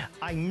did.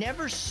 I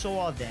never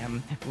saw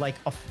them, like,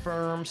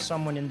 affirm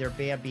someone in their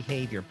bad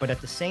behavior, but at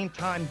the same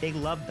time, they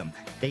loved them.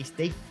 They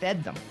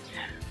fed them.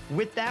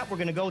 With that, we're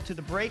going to go to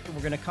the break, and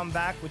we're going to come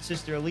back with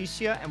Sister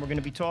Alicia, and we're going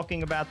to be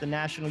talking about the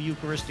National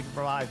Eucharistic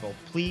Revival.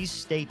 Please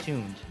stay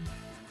tuned.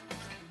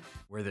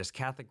 Where there's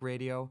Catholic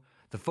radio,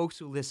 the folks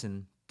who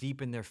listen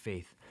deepen their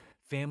faith.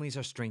 Families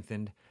are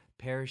strengthened.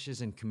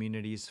 Parishes and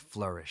communities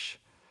flourish.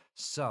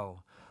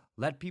 So,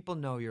 let people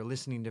know you're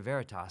listening to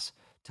Veritas,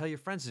 tell your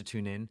friends to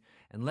tune in,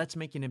 and let's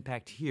make an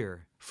impact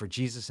here for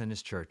Jesus and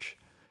his church.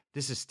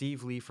 This is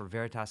Steve Lee for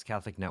Veritas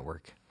Catholic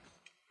Network.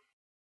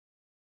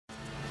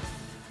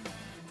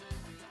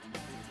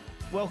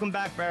 Welcome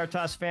back,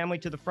 Veritas family,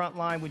 to the front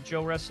line with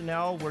Joe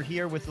Ressinel. We're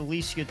here with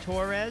Alicia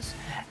Torres,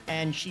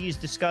 and she is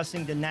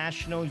discussing the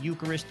National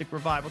Eucharistic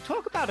Revival.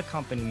 Talk about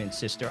accompaniment,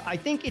 sister. I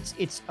think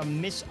it's a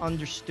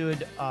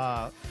misunderstood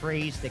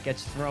phrase that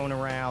gets thrown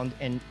around,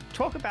 and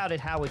talk about it,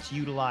 how it's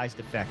utilized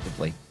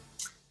effectively.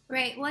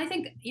 Right. Well, I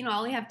think,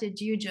 all we have to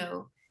do,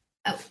 Joe,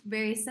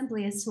 very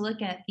simply, is to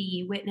look at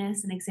the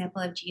witness and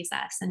example of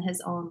Jesus in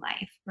his own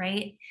life,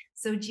 right?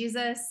 So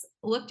Jesus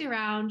looked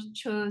around,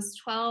 chose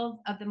 12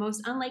 of the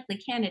most unlikely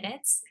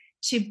candidates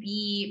to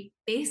be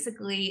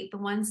basically the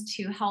ones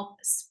to help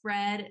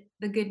spread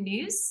the good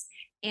news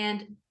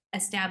and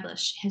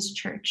establish his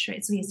church,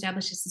 right? So he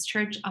establishes his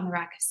church on the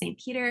rock of St.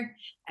 Peter.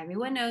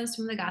 Everyone knows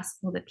from the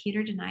gospel that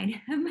Peter denied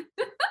him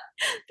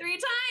 3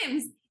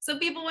 times. So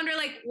people wonder,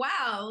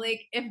 wow,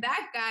 if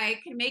that guy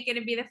can make it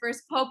and be the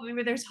first pope,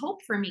 maybe there's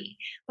hope for me.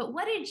 But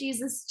what did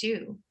Jesus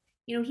do?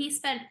 He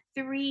spent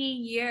 3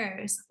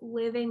 years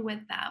living with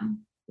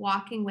them,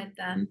 walking with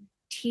them,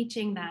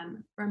 teaching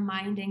them,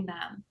 reminding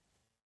them,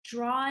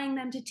 drawing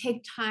them to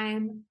take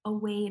time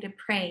away to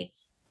pray,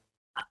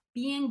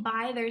 being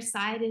by their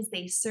side as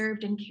they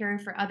served and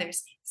cared for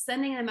others,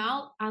 sending them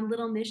out on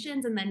little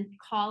missions and then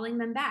calling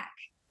them back,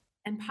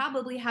 and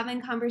probably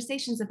having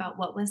conversations about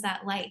what was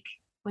that like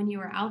when you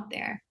were out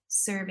there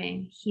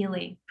serving,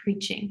 healing,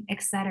 preaching,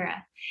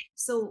 etc.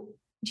 So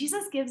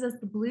Jesus gives us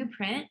the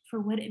blueprint for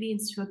what it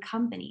means to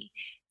accompany.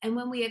 And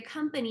when we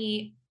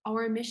accompany,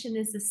 our mission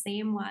is the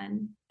same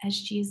one as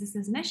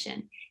Jesus's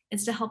mission.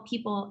 It's to help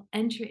people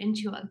enter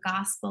into a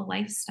gospel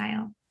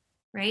lifestyle,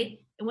 right?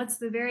 And what's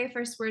the very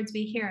first words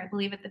we hear, I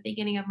believe, at the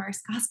beginning of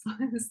Mark's gospel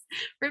is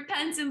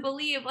repent and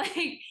believe.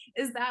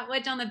 Is that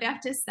what John the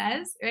Baptist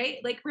says, right?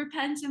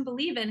 Repent and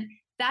believe. And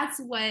that's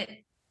what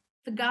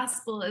the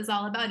gospel is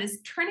all about, is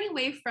turning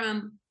away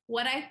from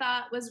what I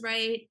thought was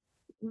right,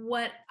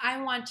 what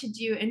I want to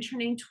do, and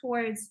turning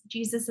towards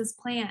Jesus's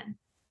plan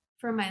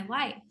for my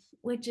life,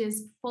 which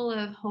is full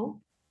of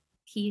hope,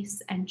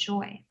 peace, and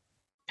joy.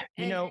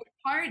 And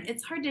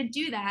it's hard to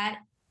do that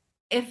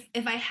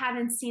if I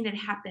haven't seen it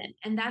happen.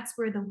 And that's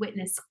where the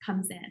witness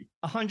comes in.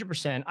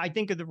 100%. I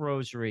think of the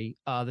rosary,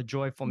 the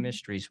joyful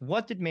mysteries.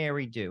 What did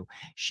Mary do?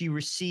 She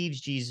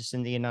receives Jesus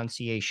in the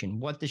Annunciation.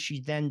 What does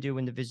she then do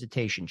in the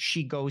Visitation?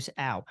 She goes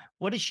out.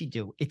 What does she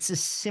do? It's a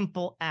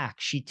simple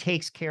act. She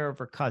takes care of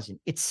her cousin.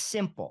 It's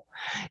simple.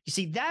 You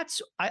see,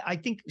 I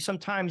think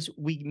sometimes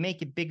we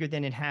make it bigger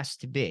than it has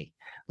to be.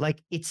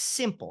 It's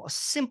simple, a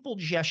simple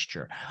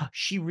gesture.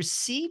 She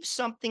receives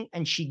something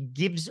and she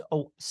gives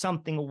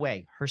something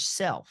away,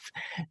 herself.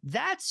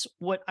 That's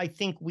what I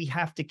think we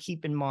have to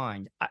keep in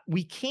mind.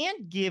 We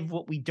can't give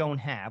what we don't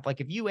have.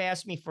 If you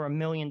ask me for $1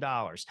 million,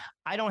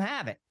 I don't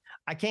have it.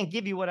 I can't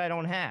give you what I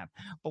don't have.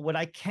 But what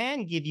I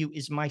can give you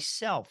is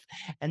myself.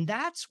 And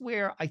that's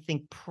where I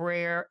think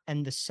prayer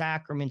and the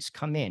sacraments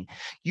come in.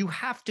 You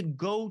have to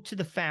go to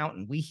the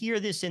fountain. We hear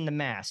this in the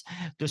Mass,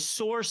 the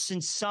source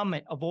and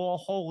summit of all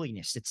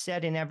holiness. It's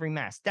said in every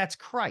Mass. That's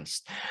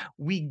Christ.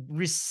 We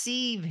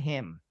receive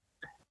him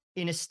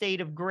in a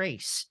state of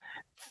grace.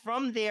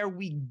 From there,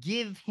 we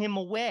give him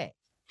away.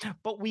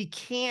 But we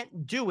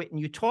can't do it. And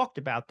you talked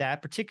about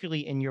that,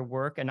 particularly in your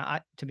work. And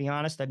to be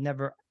honest, I've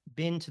never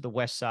been to the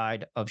west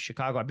side of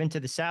Chicago. I've been to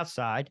the south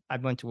side. I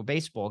went to a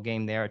baseball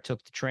game there. I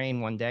took the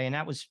train one day, and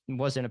that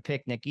wasn't a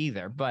picnic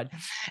either. But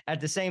at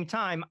the same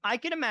time, I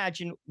can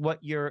imagine what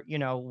you're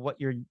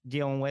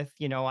dealing with.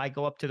 I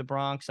go up to the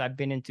Bronx. I've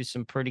been into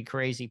some pretty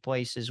crazy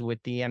places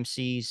with the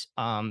MC's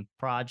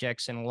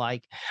projects and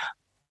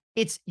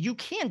you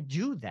can't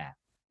do that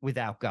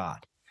without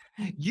God.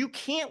 You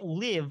can't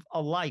live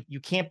a life. You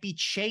can't be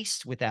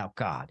chaste without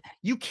God.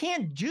 You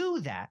can't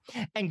do that.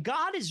 And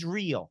God is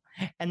real.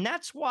 And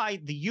that's why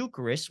the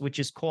Eucharist, which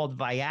is called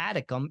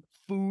viaticum,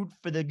 food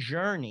for the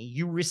journey,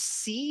 you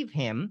receive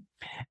him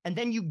and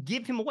then you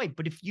give him away.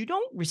 But if you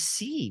don't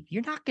receive,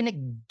 you're not going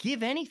to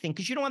give anything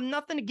because you don't have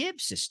nothing to give,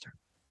 sister.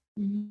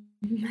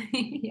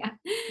 Yeah.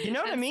 You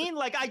know what I mean?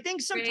 I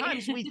think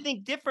sometimes we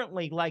think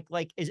differently,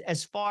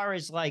 as far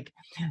as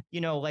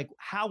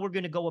how we're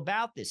going to go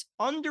about this.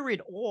 Under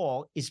it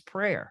all is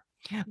prayer.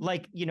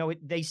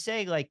 They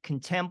say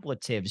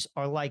contemplatives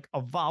are like a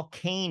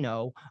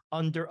volcano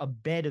under a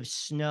bed of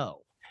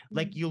snow.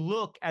 You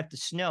look at the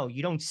snow,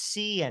 you don't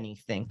see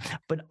anything,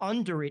 but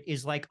under it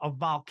is like a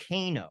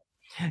volcano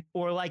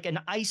or like an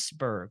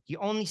iceberg. You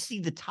only see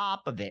the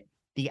top of it,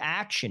 the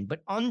action,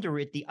 but under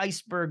it, the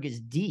iceberg is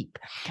deep.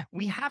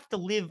 We have to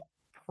live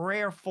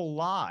prayerful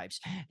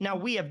lives. Now,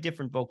 we have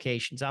different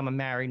vocations. I'm a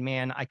married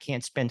man. I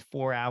can't spend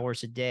 4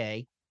 hours a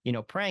day,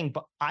 praying,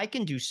 but I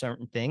can do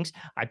certain things.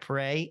 I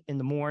pray in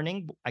the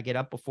morning. I get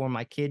up before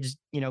my kids,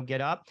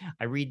 get up.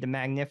 I read the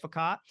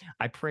Magnificat.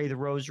 I pray the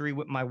rosary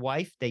with my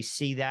wife. They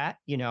see that,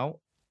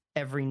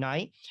 every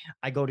night.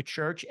 I go to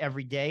church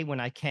every day when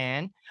I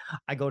can.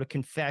 I go to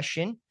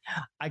confession.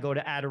 I go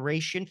to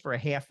adoration for a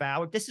half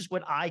hour. This is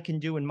what I can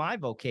do in my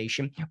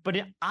vocation. But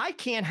I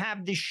can't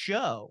have this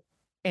show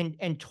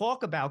and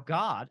talk about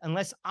God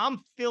unless I'm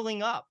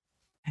filling up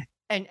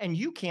and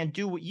you can't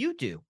do what you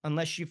do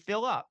unless you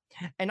fill up.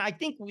 And I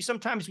think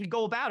sometimes we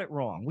go about it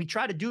wrong. We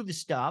try to do the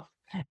stuff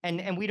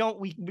and we don't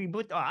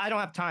oh, I don't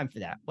have time for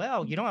that.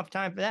 Well, you don't have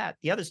time for that.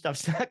 The other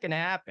stuff's not going to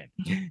happen.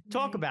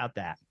 Talk about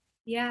that.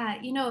 Yeah,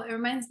 it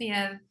reminds me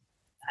of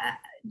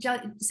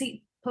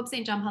Pope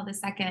St. John Paul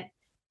II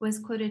was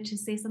quoted to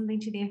say something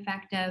to the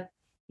effect of,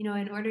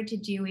 in order to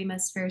do, we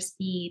must first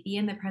be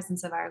in the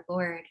presence of our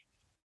Lord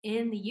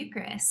in the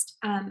Eucharist.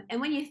 And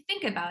when you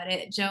think about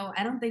it, Joe,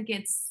 I don't think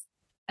it's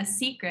a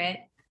secret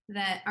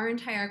that our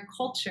entire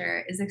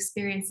culture is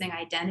experiencing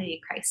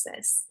identity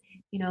crisis.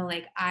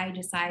 Like I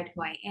decide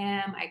who I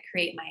am, I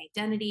create my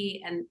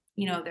identity, and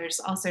there's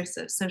all sorts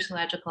of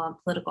sociological and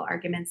political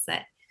arguments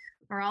that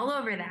are all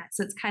over that.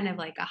 So it's kind of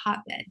like a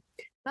hotbed.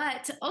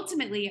 But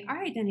ultimately,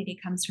 our identity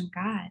comes from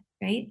God,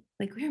 right?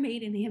 Like we're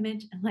made in the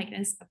image and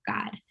likeness of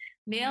God,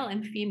 male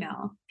and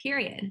female,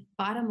 period,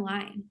 bottom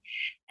line.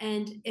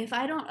 And if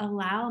I don't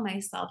allow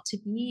myself to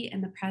be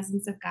in the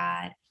presence of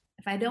God,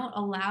 if I don't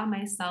allow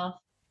myself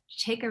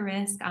to take a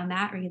risk on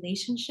that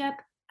relationship,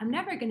 I'm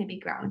never going to be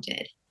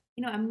grounded.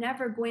 I'm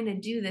never going to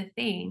do the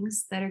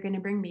things that are going to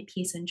bring me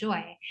peace and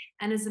joy.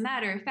 And as a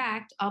matter of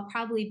fact, I'll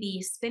probably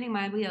be spinning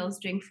my wheels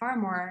doing far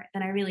more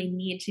than I really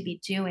need to be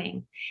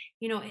doing.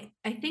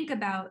 I think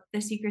about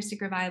this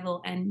Eucharistic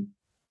revival and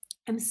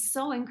I'm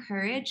so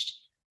encouraged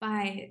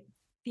by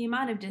the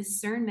amount of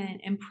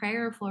discernment and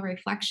prayerful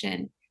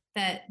reflection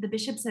that the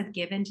bishops have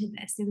given to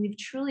this. And we've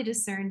truly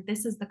discerned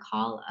this is the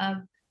call of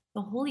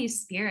the Holy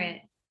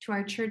Spirit to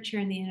our church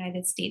here in the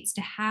United States to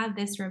have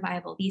this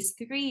revival, these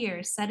 3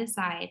 years set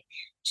aside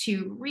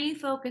to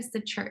refocus the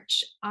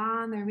church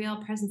on the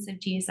real presence of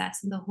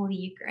Jesus in the Holy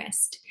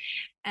Eucharist.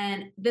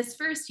 And this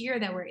first year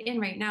that we're in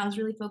right now is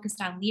really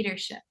focused on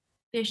leadership,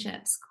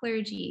 bishops,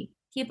 clergy,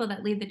 people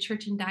that lead the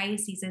church in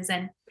dioceses.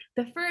 And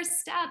the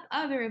first step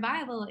of the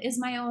revival is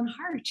my own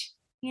heart.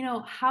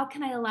 How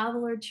can I allow the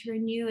Lord to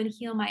renew and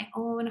heal my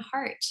own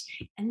heart?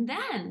 And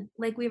then,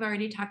 like we've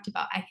already talked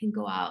about, I can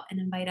go out and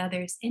invite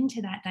others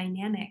into that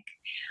dynamic.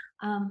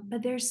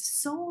 But there's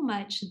so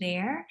much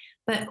there,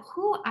 but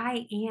who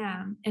I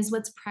am is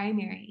what's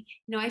primary.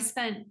 I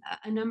spent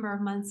a number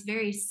of months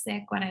very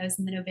sick when I was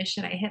in the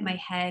novitiate. I hit my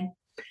head.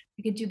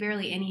 I could do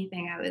barely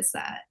anything. I was,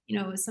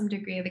 it was some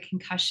degree of a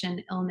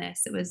concussion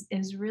illness. It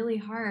was really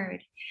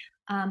hard.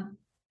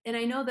 And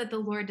I know that the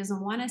Lord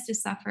doesn't want us to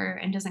suffer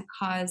and doesn't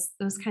cause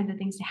those kinds of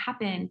things to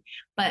happen.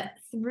 But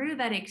through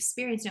that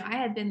experience, I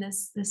had been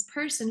this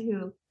person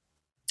who,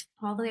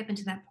 all the way up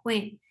until that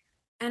point,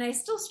 and I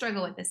still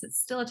struggle with this. It's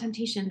still a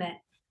temptation that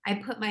I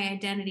put my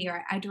identity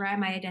or I derive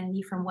my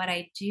identity from what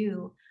I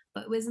do.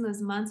 But it was in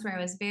those months where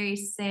I was very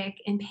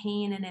sick, in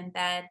pain, and in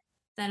bed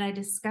that I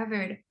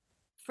discovered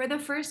for the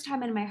first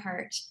time in my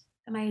heart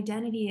that my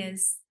identity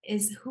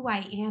is who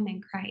I am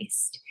in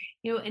Christ.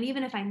 And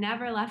even if I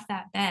never left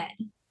that bed,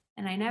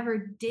 and I never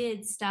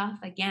did stuff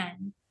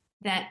again,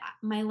 that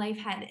my life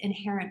had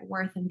inherent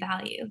worth and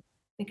value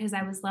because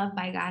I was loved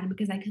by God and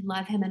because I could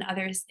love him and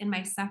others in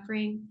my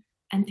suffering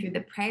and through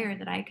the prayer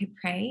that I could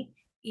pray,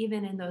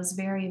 even in those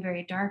very,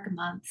 very dark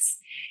months.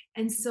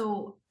 And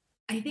so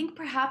I think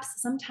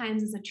perhaps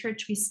sometimes as a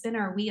church, we spin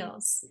our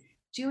wheels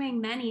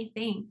doing many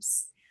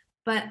things,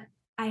 but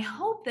I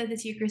hope that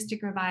this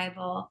Eucharistic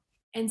revival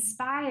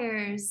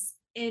inspires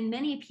in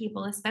many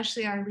people,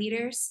 especially our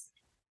leaders,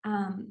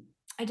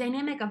 a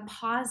dynamic of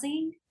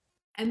pausing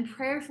and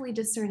prayerfully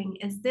discerning,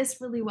 is this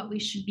really what we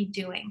should be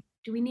doing?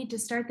 Do we need to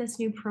start this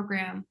new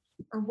program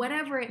or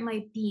whatever it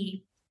might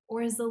be?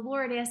 Or is the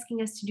Lord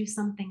asking us to do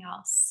something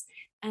else?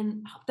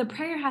 And the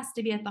prayer has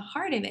to be at the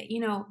heart of it.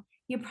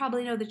 You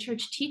probably know the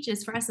church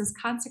teaches for us as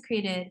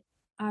consecrated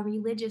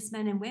religious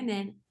men and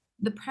women,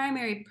 the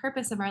primary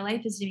purpose of our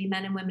life is to be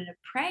men and women of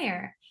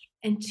prayer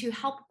and to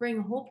help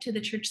bring hope to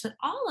the church that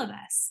all of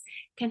us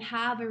can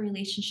have a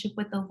relationship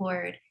with the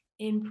Lord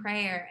in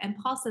prayer. And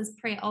Paul says,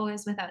 pray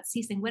always without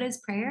ceasing. What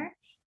is prayer?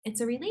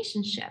 It's a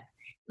relationship.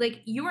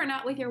 Like you are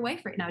not with your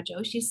wife right now,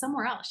 Joe. She's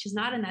somewhere else. She's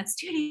not in that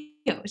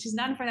studio. She's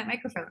not in front of that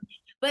microphone,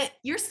 but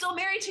you're still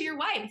married to your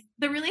wife.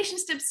 The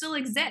relationship still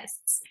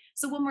exists.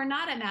 So when we're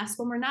not at Mass,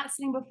 when we're not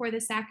sitting before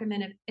the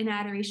sacrament in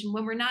adoration,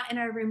 when we're not in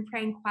our room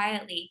praying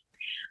quietly,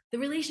 the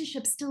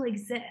relationship still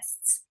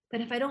exists. But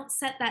if I don't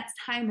set that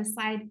time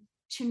aside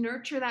to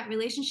nurture that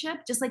relationship,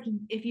 just like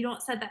if you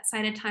don't set that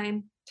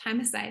time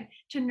aside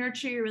to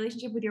nurture your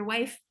relationship with your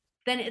wife,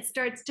 then it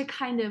starts to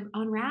kind of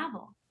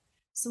unravel.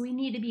 So we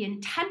need to be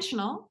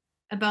intentional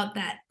about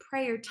that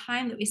prayer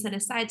time that we set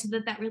aside so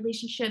that that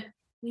relationship,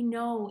 we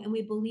know and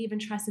we believe and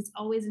trust it's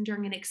always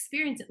enduring and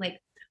experience it like,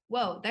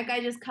 whoa, that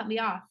guy just cut me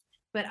off,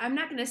 but I'm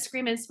not going to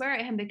scream and swear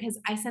at him because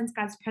I sense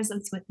God's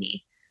presence with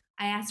me.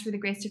 I ask for the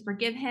grace to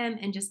forgive him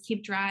and just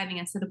keep driving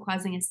instead of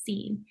causing a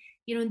scene.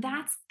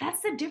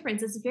 That's the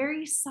difference. It's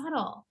very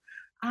subtle,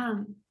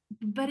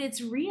 but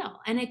it's real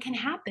and it can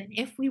happen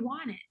if we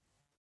want it.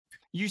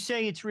 You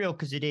say it's real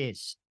because it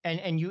is.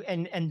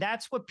 And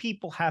that's what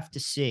people have to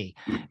see.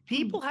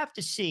 People have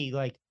to see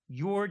like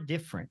you're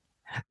different.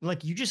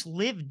 Like you just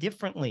live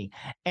differently.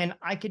 And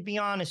I could be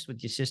honest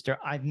with you, sister.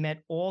 I've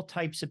met all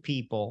types of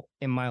people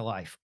in my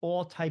life,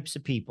 all types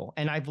of people.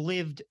 And I've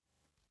lived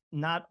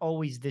not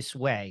always this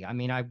way. I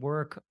mean, I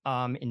work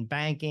in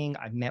banking.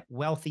 I've met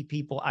wealthy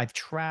people. I've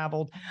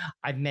traveled.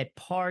 I've met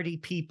party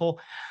people.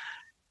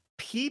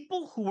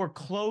 People who are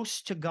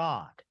close to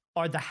God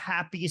are the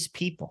happiest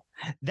people.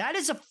 That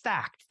is a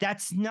fact.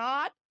 That's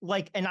not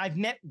like, and I've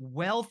met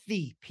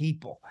wealthy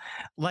people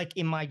like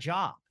in my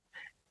job.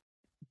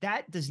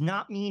 That does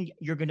not mean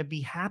you're going to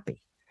be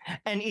happy.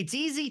 And it's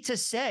easy to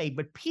say,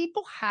 but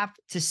people have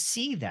to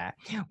see that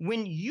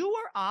when you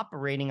are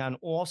operating on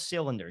all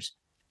cylinders.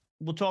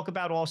 We'll talk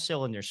about all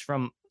cylinders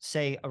from,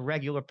 say, a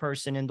regular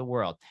person in the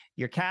world.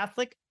 You're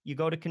Catholic, you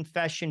go to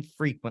confession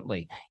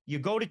frequently. You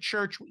go to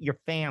church with your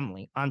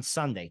family on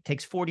Sunday,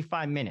 takes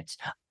 45 minutes.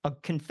 A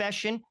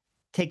confession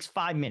takes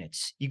 5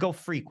 minutes. You go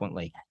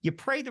frequently. You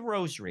pray the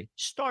rosary,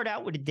 start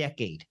out with a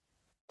decade.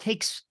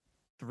 Takes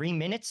 3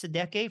 minutes a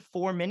decade,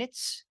 4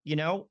 minutes,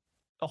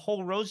 a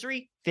whole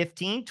rosary,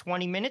 15,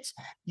 20 minutes.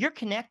 You're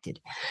connected.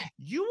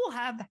 You will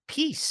have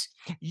peace.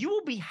 You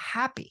will be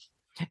happy.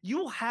 You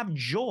will have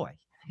joy.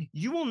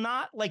 You will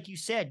not, like you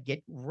said,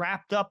 get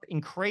wrapped up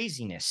in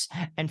craziness.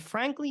 And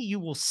frankly, you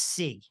will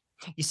see.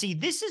 You see,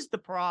 this is the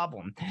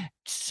problem.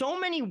 So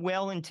many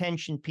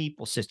well-intentioned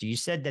people, sister, you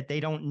said that they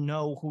don't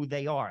know who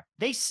they are.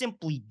 They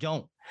simply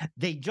don't.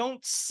 They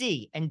don't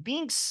see. And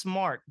being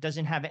smart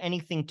doesn't have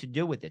anything to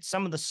do with it.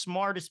 Some of the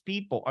smartest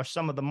people are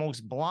some of the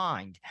most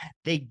blind.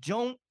 They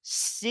don't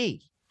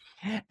see.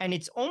 And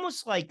it's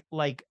almost like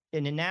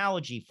an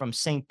analogy from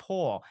St.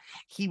 Paul.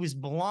 He was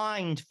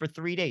blind for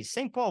 3 days.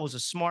 St. Paul was a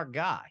smart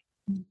guy,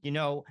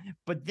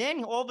 but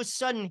then all of a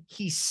sudden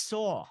he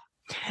saw.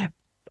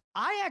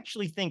 I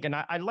actually think, and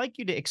I'd like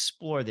you to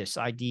explore this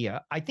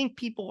idea. I think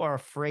people are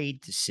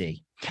afraid to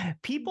see.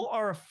 People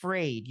are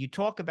afraid. You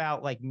talk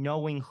about like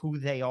knowing who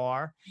they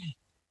are,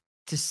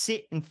 to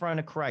sit in front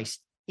of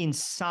Christ in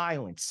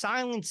silence.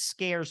 Silence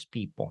scares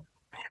people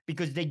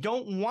because they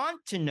don't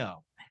want to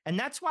know. And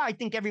that's why I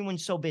think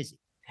everyone's so busy.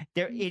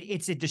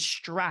 It's a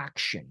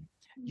distraction.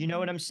 You know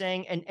what I'm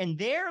saying? And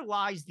there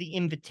lies the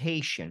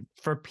invitation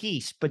for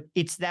peace, but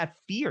it's that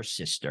fear,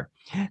 sister.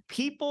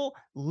 People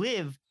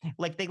live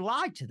like they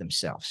lie to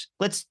themselves.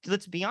 Let's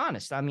be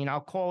honest. I mean, I'll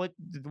call it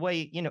the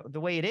way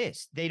it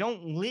is. They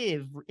don't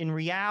live in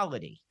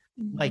reality.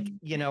 Like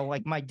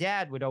my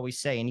dad would always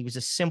say, and he was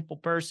a simple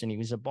person. He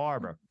was a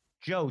barber.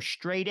 Joe,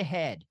 straight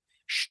ahead,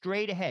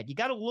 straight ahead. You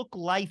got to look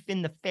life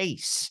in the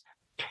face.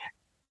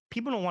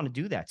 People don't want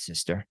to do that,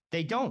 sister.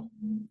 They don't.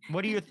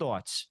 What are your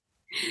thoughts?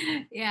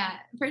 Yeah,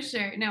 for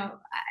sure. No,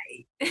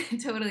 I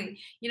totally.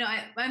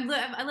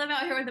 I live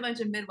out here with a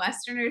bunch of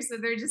Midwesterners, so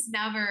they're just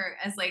never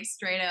as like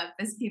straight up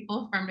as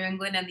people from New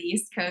England and the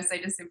East Coast. I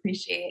just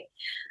appreciate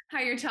how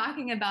you're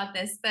talking about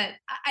this, but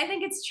I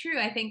think it's true.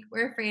 I think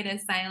we're afraid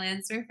of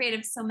silence. We're afraid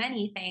of so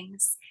many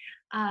things.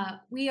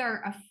 We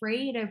are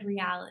afraid of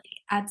reality.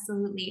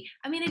 Absolutely.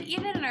 I mean, and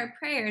even in our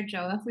prayer,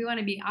 Joe, if we want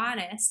to be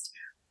honest,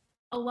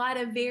 a lot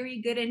of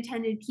very good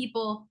intended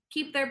people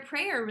keep their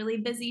prayer really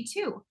busy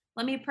too.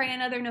 Let me pray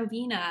another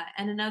novena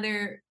and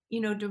another,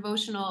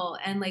 devotional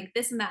and like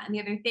this and that and the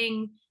other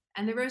thing.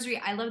 And the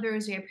rosary, I love the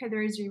rosary. I pray the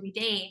rosary every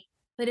day.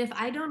 But if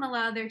I don't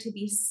allow there to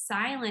be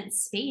silent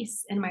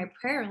space in my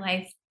prayer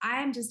life,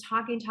 I'm just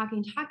talking,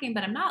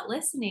 but I'm not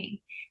listening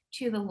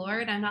to the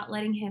Lord. I'm not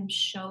letting him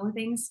show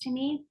things to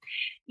me.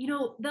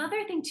 The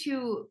other thing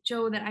too,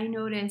 Joe, that I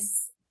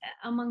notice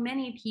among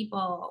many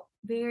people,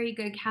 very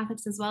good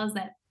Catholics as well, is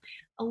that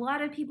a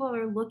lot of people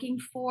are looking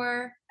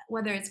for,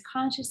 whether it's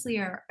consciously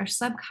or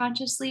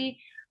subconsciously,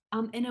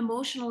 an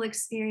emotional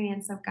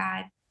experience of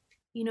God.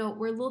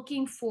 We're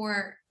looking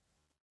for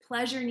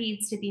pleasure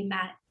needs to be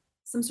met,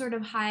 some sort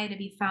of high to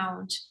be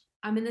found.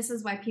 And this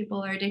is why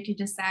people are addicted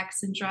to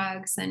sex and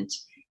drugs and,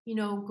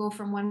 go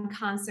from one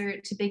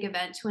concert to big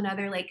event to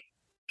another. Like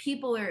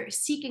people are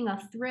seeking a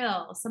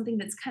thrill, something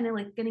that's kind of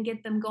like going to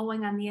get them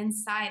going on the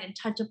inside and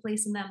touch a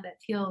place in them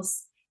that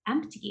feels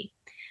empty.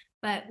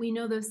 But we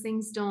know those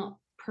things don't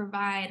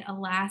provide a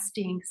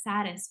lasting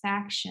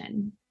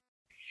satisfaction.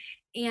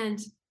 And,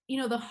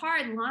 the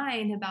hard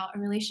line about a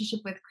relationship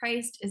with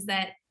Christ is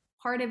that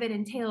part of it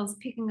entails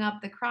picking up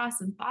the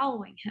cross and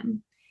following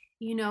him,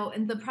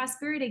 and the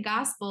prosperity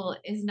gospel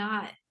is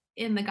not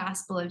in the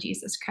gospel of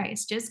Jesus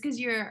Christ. Just because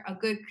you're a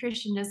good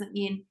Christian doesn't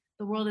mean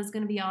the world is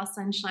going to be all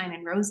sunshine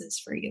and roses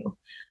for you.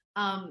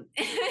 And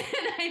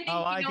I think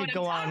I could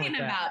go on with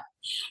that.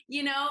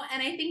 And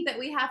I think that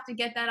we have to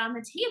get that on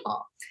the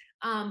table.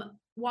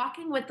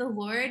 Walking with the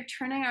Lord,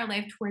 turning our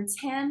life towards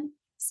him,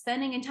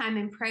 spending in time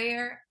in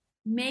prayer,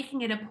 making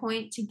it a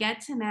point to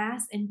get to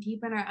Mass and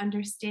deepen our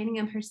understanding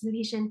and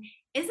participation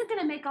isn't going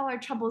to make all our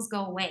troubles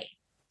go away.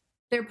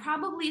 They're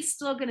probably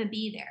still going to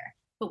be there.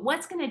 But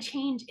what's going to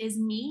change is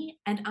me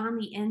and on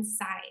the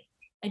inside,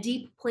 a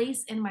deep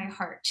place in my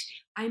heart.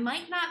 I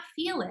might not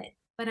feel it,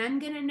 but I'm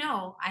going to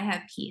know I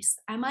have peace.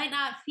 I might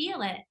not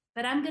feel it,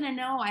 but I'm going to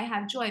know I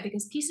have joy,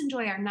 because peace and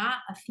joy are not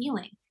a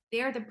feeling.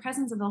 they are the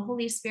presence of the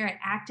Holy Spirit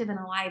active and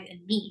alive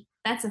in me.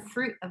 That's a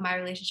fruit of my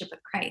relationship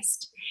with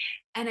Christ.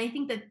 And I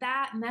think that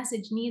that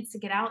message needs to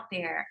get out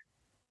there.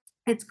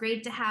 It's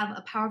great to have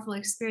a powerful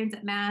experience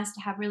at Mass,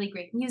 to have really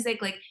great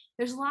music. Like,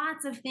 there's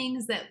lots of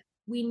things that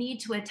we need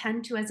to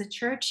attend to as a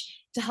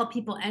church to help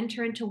people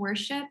enter into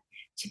worship,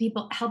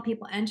 help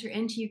people enter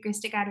into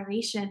Eucharistic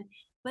adoration.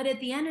 But at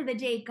the end of the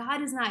day,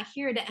 God is not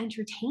here to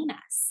entertain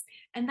us.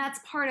 And that's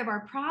part of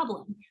our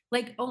problem.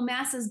 Like, oh,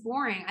 Mass is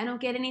boring. I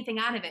don't get anything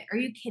out of it. Are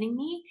you kidding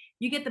me?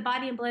 You get the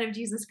body and blood of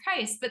Jesus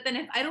Christ. But then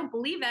if I don't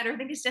believe that or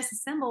think it's just a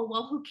symbol,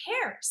 well, who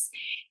cares?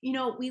 You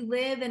know, we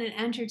live in an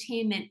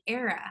entertainment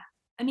era.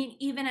 I mean,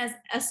 even as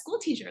a school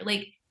teacher,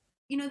 like,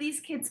 you know, these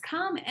kids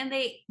come and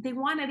they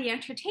want to be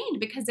entertained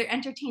because they're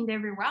entertained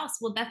everywhere else.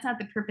 Well, that's not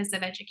the purpose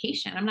of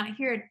education. I'm not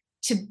here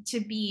to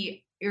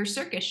be your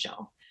circus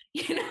show.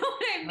 You know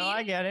what I mean? No,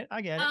 I get it.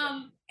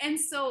 And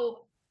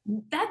so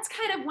that's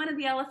kind of one of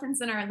the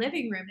elephants in our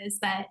living room, is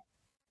that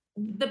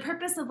the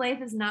purpose of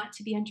life is not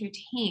to be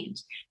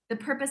entertained. The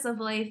purpose of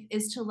life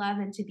is to love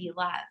and to be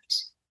loved.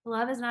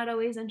 Love is not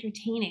always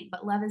entertaining,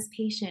 but love is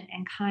patient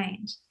and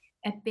kind.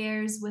 It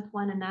bears with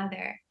one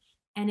another,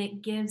 and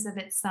it gives of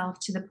itself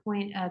to the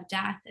point of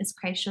death, as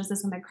Christ shows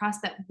us on the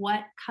cross, that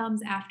what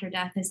comes after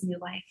death is new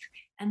life.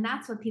 And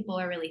that's what people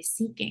are really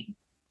seeking,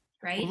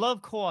 right? Well,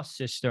 love costs,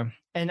 sister.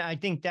 And I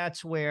think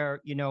that's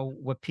where, you know,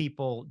 what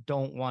people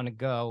don't want to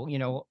go. You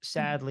know,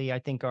 sadly, I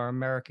think our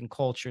American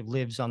culture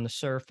lives on the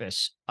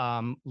surface.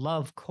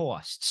 Love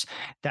costs.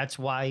 That's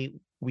why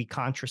we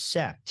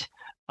contracept.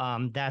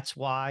 That's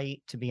why,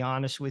 to be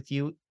honest with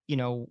you, you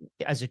know,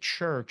 as a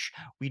church,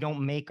 we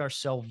don't make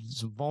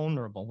ourselves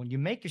vulnerable. When you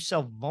make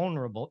yourself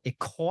vulnerable, it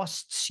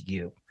costs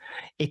you.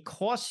 It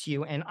costs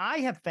you. And I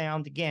have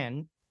found,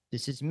 again,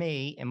 this is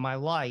me in my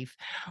life,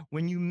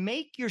 when you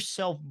make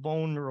yourself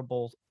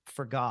vulnerable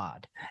for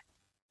God,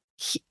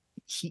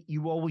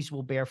 you always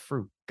will bear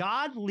fruit.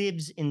 God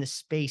lives in the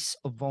space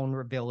of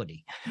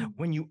vulnerability.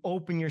 When you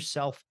open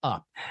yourself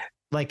up,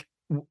 like,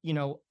 you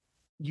know,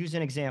 use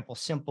an example,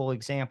 simple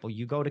example.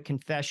 You go to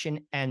confession,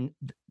 and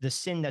the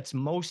sin that's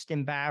most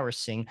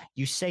embarrassing,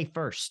 you say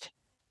first.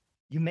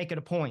 You make it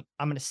a point.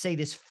 I'm going to say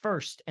this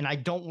first, and I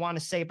don't want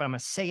to say it, but I'm going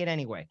to say it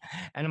anyway.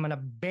 And I'm going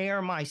to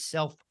bear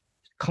myself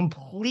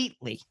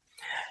completely.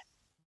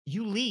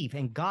 You leave,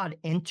 and God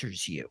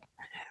enters you.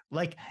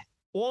 Like,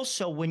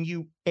 also, when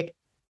you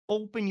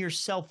open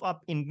yourself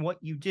up in what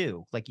you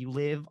do, like you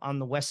live on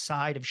the west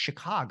side of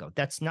Chicago,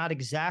 that's not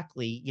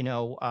exactly, you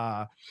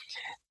know,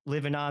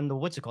 living on the,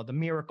 what's it called? The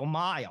Miracle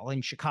Mile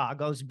in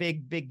Chicago's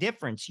big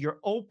difference. You're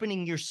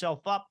opening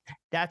yourself up.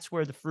 That's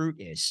where the fruit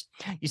is.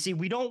 You see,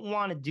 we don't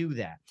want to do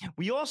that.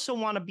 We also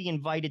want to be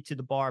invited to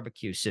the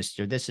barbecue,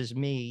 sister. This is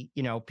me.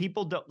 You know,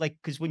 people don't like,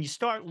 because when you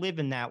start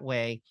living that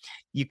way,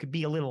 you could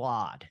be a little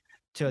odd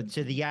to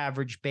the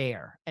average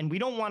bear. And we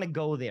don't want to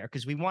go there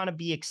because we want to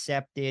be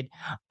accepted.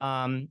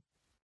 But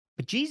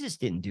Jesus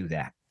didn't do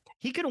that.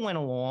 He could have went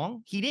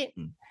along. He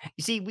didn't.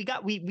 You see, we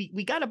got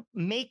to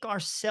make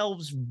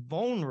ourselves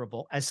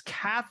vulnerable as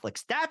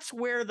Catholics. That's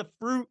where the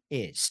fruit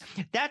is.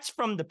 That's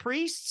from the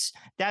priests.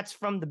 That's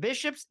from the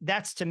bishops.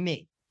 That's to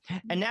me.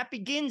 And that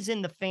begins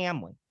in the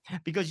family.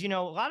 Because, you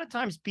know, a lot of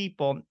times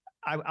people,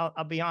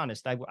 I'll be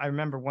honest. I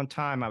remember one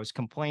time I was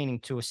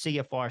complaining to a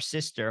CFR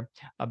sister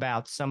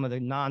about some of the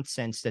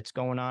nonsense that's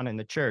going on in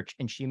the church.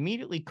 And she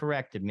immediately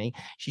corrected me.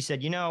 She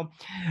said, you know,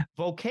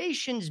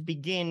 vocations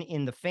begin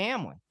in the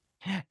family.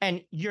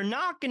 And you're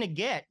not going to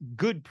get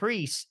good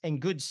priests and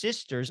good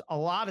sisters a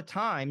lot of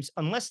times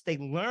unless they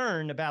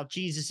learn about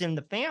Jesus in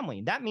the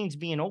family. That means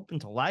being open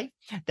to life.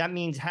 That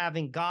means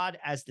having God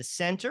as the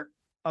center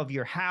of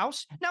your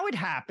house. Now, it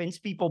happens.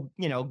 People,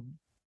 you know,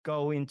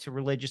 go into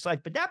religious life,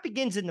 but that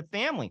begins in the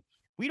family.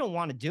 We don't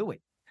want to do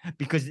it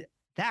because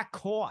that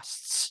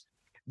costs.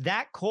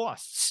 That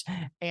costs.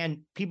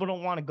 And people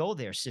don't want to go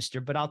there, sister.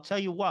 But I'll tell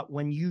you what,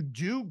 when you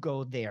do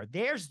go there,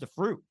 there's the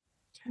fruit.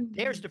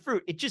 There's the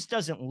fruit. It just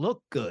doesn't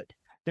look good.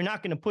 They're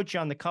not going to put you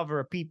on the cover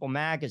of People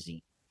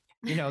magazine.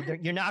 You know,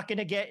 you're not going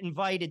to get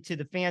invited to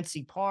the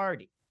fancy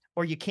party,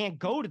 or you can't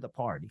go to the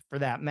party for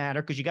that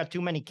matter because you got too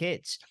many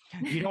kids.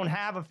 You don't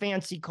have a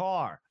fancy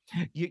car.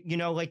 You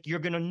know, like you're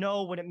going to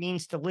know what it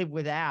means to live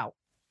without.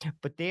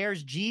 But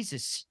there's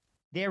Jesus.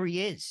 There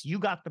he is. You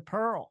got the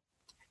pearl.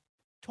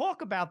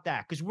 Talk about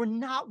that, because we're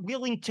not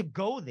willing to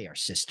go there,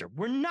 sister.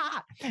 We're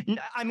not.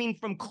 I mean,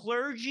 from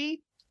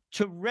clergy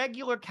to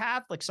regular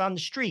Catholics on the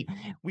street,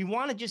 we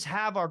want to just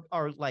have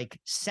our like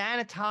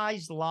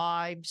sanitized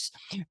lives,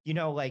 you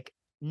know, like,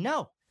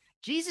 no,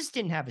 Jesus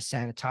didn't have a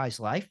sanitized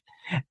life.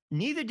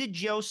 Neither did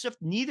Joseph,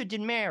 neither did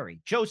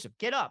Mary. Joseph,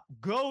 get up,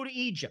 go to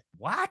Egypt.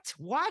 What?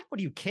 What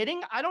are you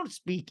kidding? I don't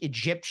speak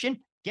Egyptian.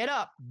 Get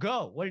up,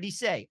 go. What did he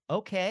say?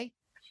 Okay.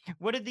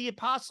 What did the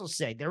apostles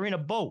say? They're in a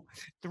boat.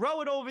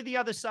 Throw it over the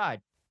other side.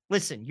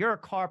 Listen, you're a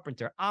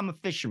carpenter. I'm a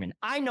fisherman.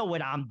 I know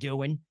what I'm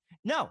doing.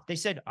 No, they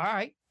said, all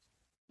right.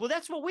 Well,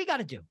 that's what we got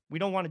to do. We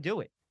don't want to do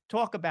it.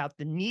 Talk about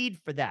the need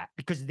for that,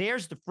 because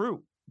there's the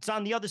fruit. It's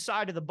on the other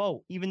side of the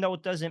boat, even though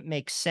it doesn't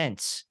make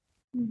sense.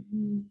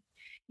 Mm-hmm.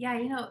 Yeah,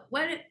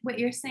 what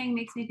you're saying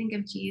makes me think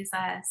of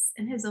Jesus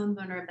and his own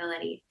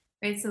vulnerability,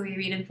 right? So we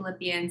read in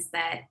Philippians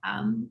that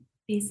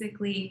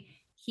basically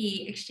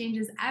he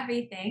exchanges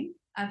everything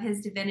of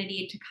his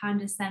divinity to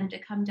condescend to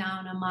come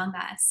down among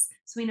us.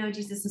 So we know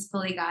Jesus is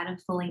fully God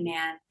and fully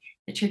man.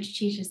 The church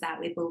teaches that,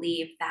 we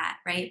believe that,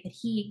 right? That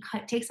he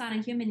takes on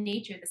a human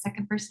nature, the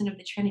second person of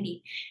the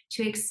Trinity,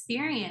 to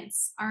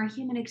experience our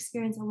human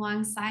experience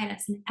alongside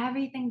us in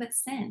everything but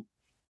sin,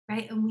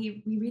 right? And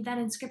we read that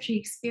in scripture. He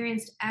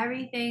experienced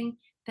everything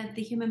that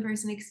the human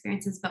person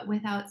experiences, but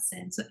without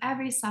sin. So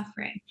every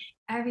suffering,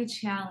 every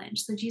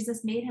challenge. So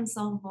Jesus made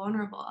himself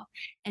vulnerable,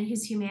 and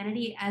his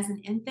humanity as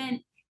an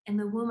infant in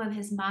the womb of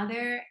his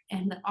mother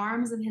and the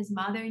arms of his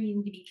mother,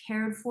 needing to be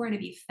cared for, to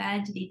be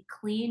fed, to be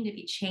clean, to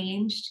be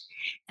changed.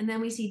 And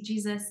then we see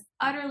Jesus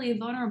utterly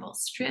vulnerable,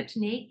 stripped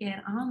naked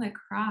on the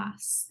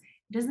cross.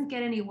 It doesn't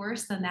get any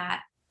worse than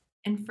that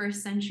in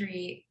first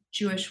century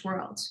Jewish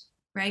world,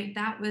 right?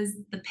 That was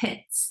the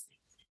pits.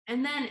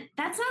 And then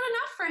that's not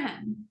enough for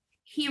him.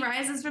 He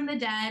rises from the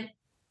dead,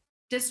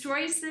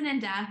 destroys sin and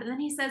death, and then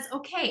he says,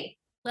 okay,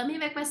 let me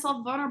make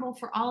myself vulnerable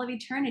for all of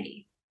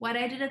eternity. What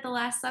I did at the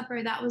Last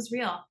Supper, that was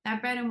real.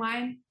 That bread and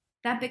wine,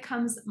 that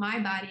becomes my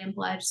body and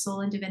blood,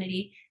 soul and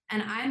divinity.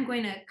 And I'm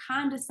going to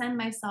condescend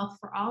myself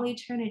for all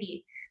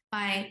eternity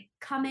by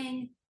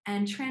coming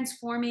and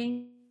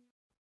transforming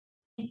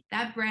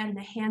that bread in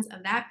the hands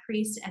of that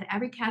priest at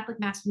every Catholic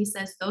Mass when he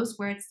says those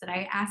words that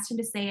I asked him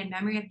to say in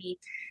memory of me.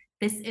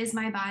 This is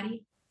my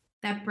body.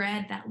 That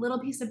bread, that little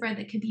piece of bread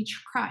that could be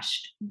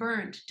crushed,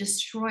 burned,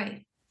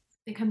 destroyed,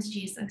 becomes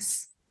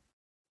Jesus.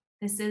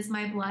 This is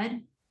my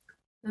blood.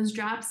 Those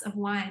drops of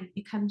wine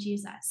become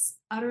Jesus,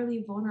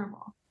 utterly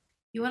vulnerable.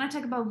 You want to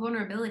talk about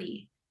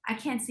vulnerability? I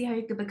can't see how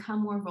you could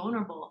become more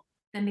vulnerable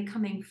than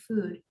becoming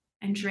food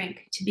and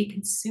drink to be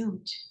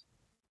consumed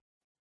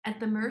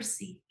at the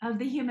mercy of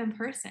the human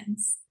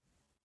persons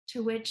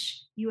to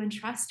which you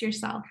entrust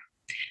yourself.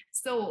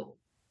 So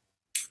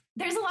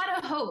there's a lot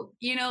of hope,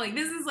 like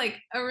this is like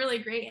a really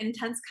great,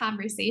 intense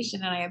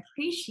conversation, and I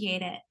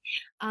appreciate it.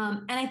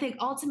 And I think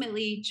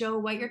ultimately, Joe,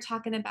 what you're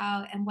talking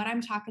about and what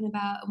I'm talking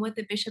about and what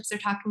the bishops are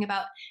talking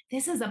about,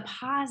 this is a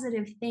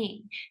positive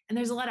thing. And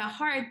there's a lot of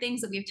hard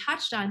things that we've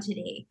touched on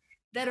today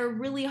that are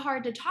really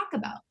hard to talk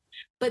about.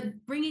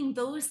 But bringing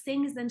those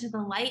things into the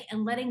light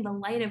and letting the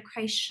light of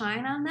Christ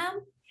shine on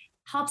them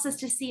helps us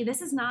to see this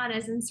is not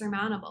as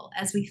insurmountable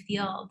as we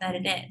feel that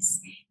it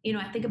is.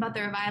 I think about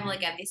the revival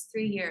again, these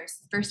 3 years.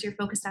 First year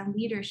focused on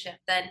leadership,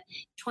 then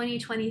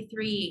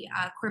 2023,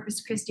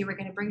 Corpus Christi, we're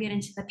going to bring it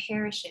into the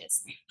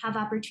parishes, have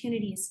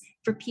opportunities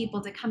for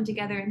people to come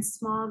together in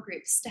small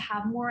groups, to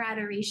have more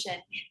adoration,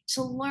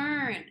 to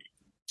learn,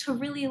 to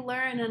really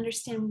learn and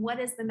understand what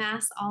is the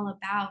Mass all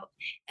about.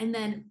 And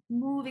then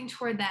moving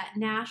toward that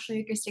National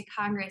Eucharistic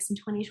Congress in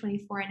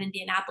 2024 in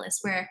Indianapolis,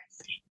 where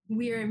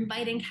we're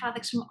inviting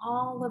Catholics from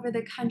all over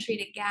the country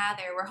to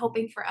gather. We're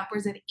hoping for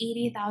upwards of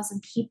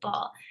 80,000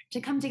 people to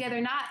come together,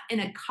 not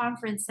in a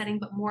conference setting,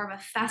 but more of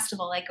a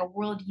festival like a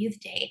World Youth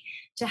Day,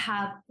 to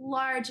have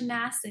large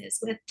masses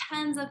with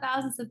tens of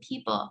thousands of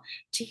people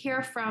to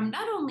hear from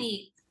not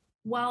only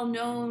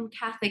well-known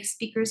Catholic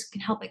speakers who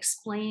can help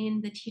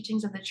explain the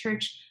teachings of the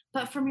church,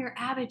 but from your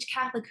average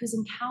Catholic who's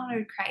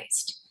encountered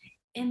Christ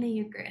in the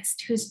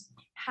Eucharist, who's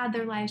had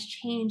their lives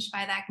changed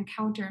by that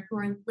encounter, who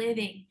are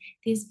living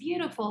these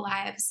beautiful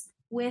lives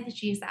with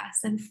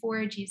Jesus and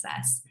for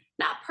Jesus.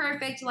 Not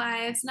perfect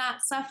lives,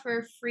 not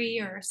suffer-free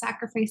or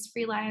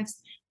sacrifice-free lives,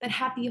 but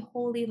happy,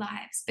 holy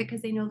lives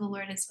because they know the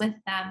Lord is with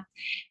them.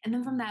 And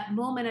then from that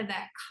moment of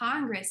that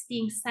Congress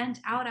being sent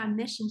out on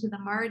mission to the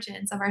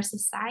margins of our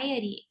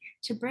society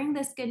to bring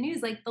this good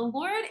news, like the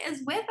Lord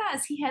is with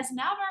us. He has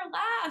never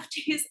left.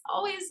 He's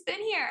always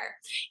been here.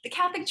 The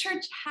Catholic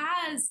Church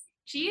has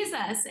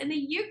Jesus in the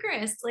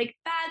Eucharist. Like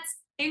that's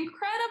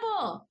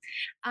incredible.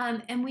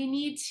 And we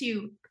need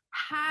to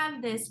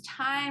have this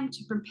time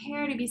to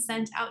prepare to be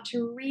sent out,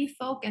 to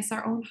refocus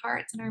our own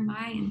hearts and our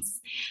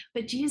minds.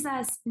 But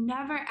Jesus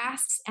never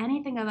asks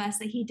anything of us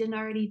that he didn't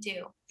already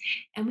do.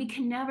 And we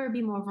can never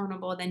be more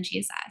vulnerable than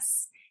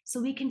Jesus.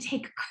 So we can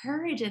take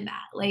courage in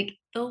that. Like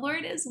the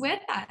Lord is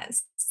with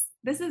us.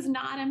 This is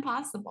not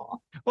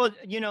impossible. Well,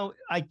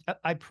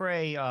 I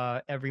pray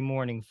every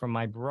morning for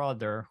my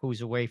brother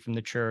who's away from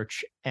the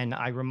church, and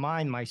I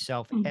remind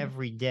myself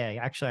every day.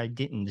 Actually, I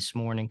didn't this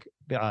morning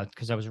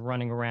because I was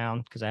running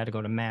around because I had to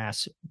go to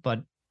Mass,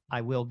 but I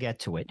will get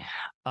to it.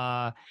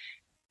 God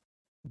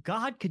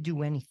could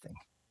do anything.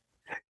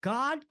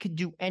 God could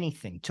do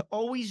anything. To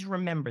always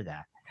remember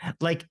that.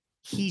 Like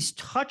he's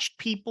touched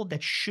people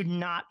that should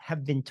not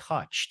have been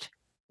touched.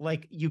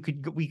 Like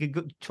we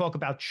could talk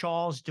about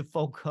Charles de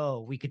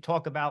Foucault. We could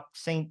talk about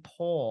St.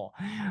 Paul.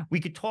 We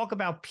could talk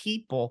about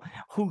people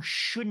who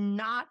should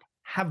not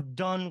have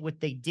done what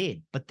they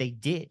did, but they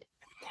did.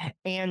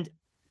 And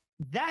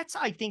that's,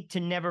 I think, to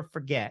never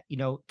forget,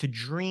 to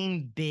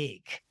dream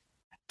big,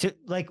 to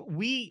like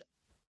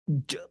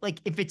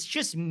if it's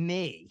just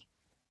me,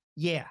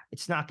 yeah,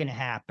 it's not going to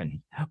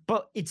happen,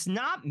 but it's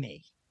not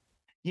me.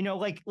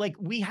 Like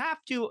we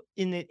have to,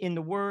 in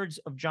the words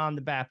of John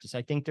the Baptist,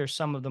 I think they're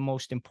some of the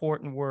most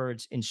important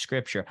words in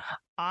Scripture.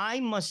 I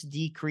must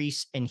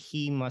decrease and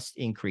he must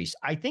increase.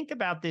 I think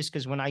about this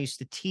because when I used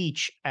to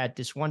teach at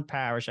this one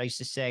parish, I used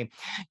to say,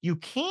 you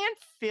can't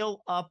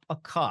fill up a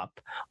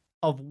cup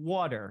of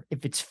water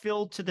if it's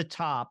filled to the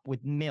top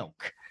with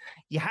milk.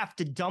 You have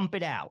to dump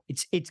it out.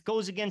 It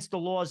goes against the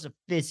laws of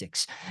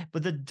physics.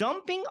 But the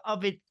dumping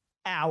of it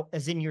out,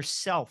 as in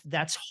yourself,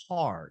 that's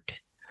hard.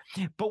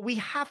 But we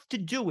have to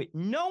do it,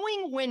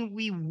 knowing when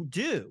we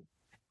do,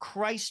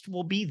 Christ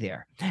will be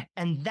there.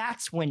 And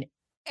that's when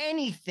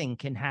anything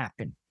can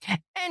happen.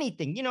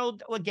 Anything.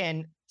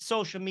 Again,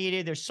 social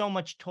media, there's so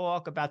much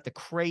talk about the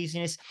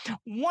craziness.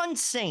 One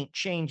saint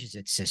changes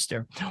it,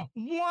 sister.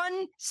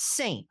 One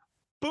saint.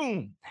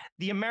 Boom.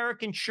 The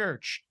American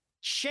church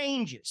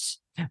changes.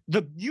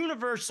 The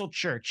universal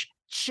church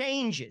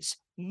changes.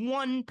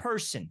 One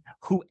person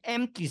who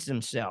empties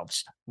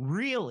themselves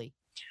really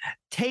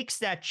takes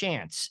that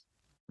chance.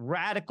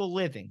 Radical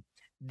living.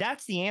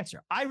 That's the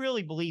answer. I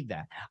really believe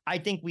that. I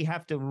think we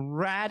have to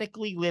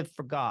radically live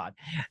for God.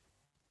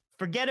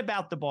 Forget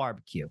about the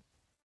barbecue.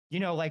 I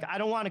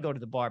don't want to go to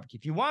the barbecue.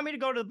 If you want me to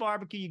go to the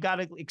barbecue, you got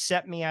to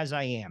accept me as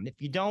I am.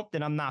 If you don't,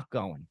 then I'm not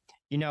going.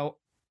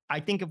 I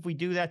think if we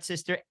do that,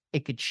 sister,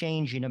 it could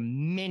change in a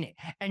minute.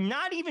 And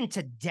not even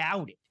to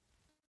doubt it.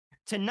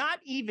 To not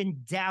even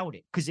doubt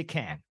it, because it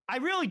can. I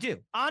really do.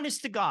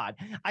 Honest to God.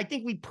 I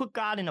think we put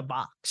God in a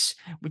box.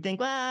 We think,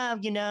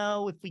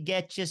 well, if we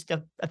get just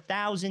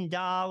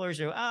 $1,000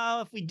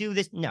 or, if we do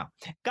this. No,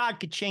 God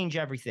could change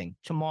everything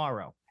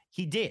tomorrow.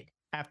 He did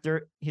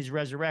after his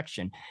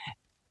resurrection.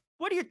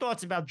 What are your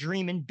thoughts about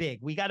dreaming big?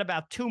 We got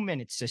about 2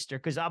 minutes, sister,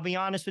 because I'll be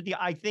honest with you.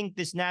 I think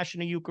this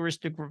National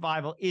Eucharistic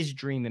Revival is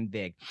dreaming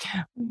big.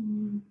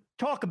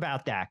 Talk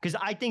about that, because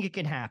I think it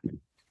can happen.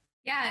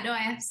 Yeah, no, I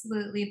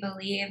absolutely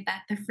believe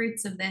that the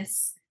fruits of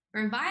this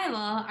revival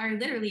are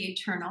literally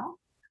eternal,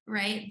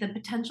 right? The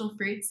potential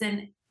fruits.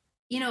 And,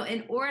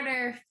 in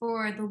order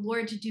for the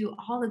Lord to do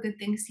all the good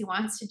things he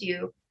wants to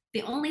do,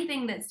 the only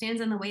thing that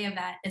stands in the way of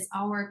that is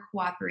our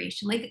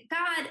cooperation. Like,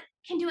 God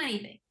can do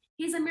anything.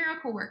 He's a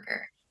miracle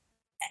worker.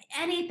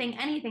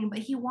 Anything, but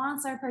he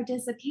wants our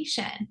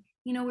participation.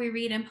 We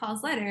read in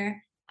Paul's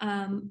letter,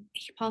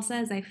 Paul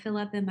says, I fill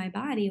up in my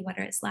body what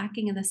is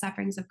lacking in the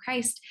sufferings of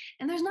Christ.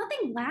 And there's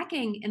nothing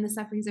lacking in the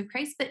sufferings of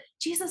Christ, but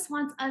Jesus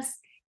wants us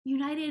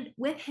united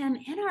with him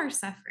in our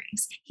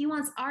sufferings. He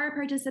wants our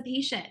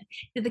participation.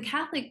 The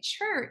Catholic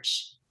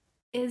Church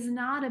is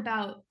not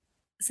about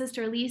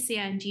Sister Alicia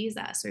and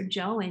Jesus or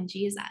Joe and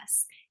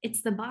Jesus.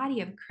 It's the body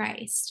of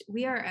Christ.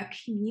 We are a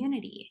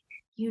community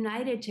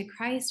united to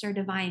Christ, our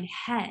divine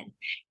head.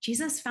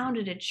 Jesus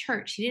founded a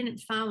church. He didn't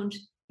found,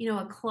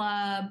 a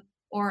club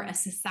or a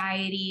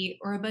society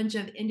or a bunch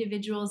of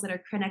individuals that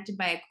are connected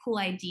by a cool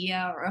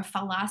idea or a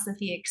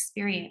philosophy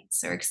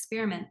experience or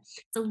experiment.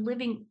 It's a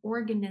living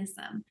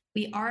organism.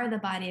 We are the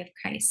body of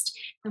Christ.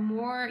 The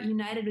more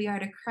united we are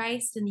to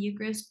Christ in the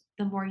Eucharist,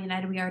 the more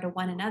united we are to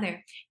one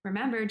another.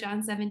 Remember,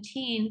 John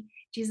 17,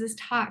 Jesus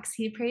talks.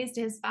 He prays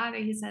to his Father.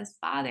 He says,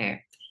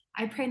 Father,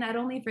 I pray not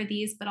only for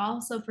these, but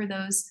also for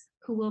those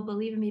who will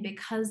believe in me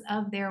because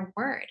of their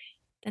word,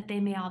 that they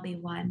may all be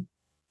one,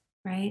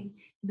 right?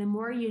 The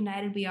more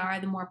united we are,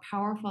 the more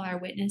powerful our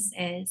witness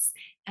is,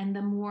 and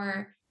the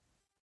more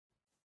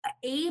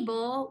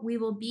able we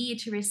will be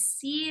to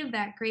receive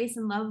that grace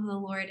and love of the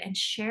Lord and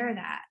share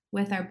that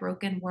with our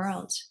broken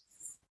world.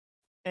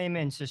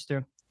 Amen,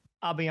 sister.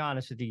 I'll be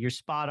honest with you. You're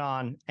spot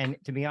on. And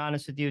to be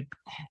honest with you,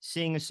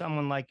 seeing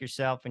someone like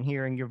yourself and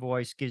hearing your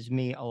voice gives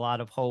me a lot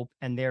of hope,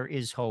 and there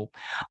is hope.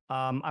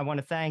 I want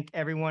to thank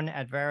everyone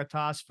at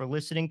Veritas for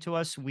listening to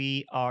us.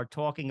 We are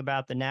talking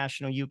about the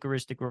National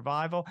Eucharistic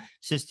Revival.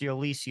 Sister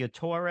Alicia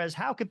Torres,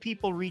 how can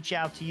people reach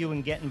out to you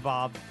and get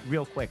involved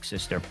real quick,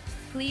 sister?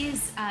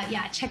 Please,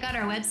 check out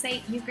our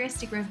website,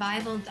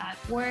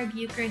 eucharisticrevival.org,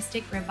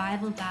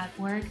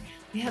 eucharisticrevival.org.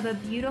 We have a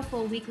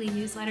beautiful weekly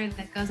newsletter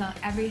that goes out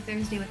every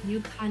Thursday with new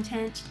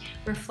content,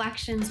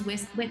 reflections,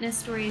 witness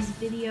stories,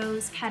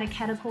 videos,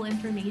 catechetical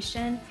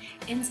information,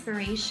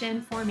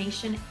 inspiration,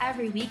 formation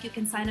every week. You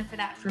can sign up for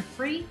that for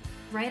free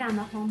right on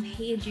the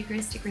homepage,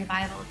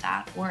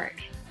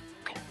 eucharisticrevival.org.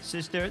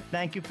 Sister,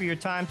 thank you for your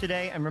time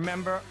today. And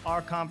remember,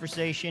 our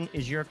conversation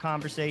is your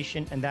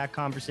conversation, and that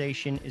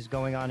conversation is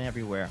going on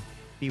everywhere.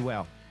 Be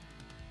well.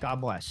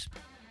 God bless.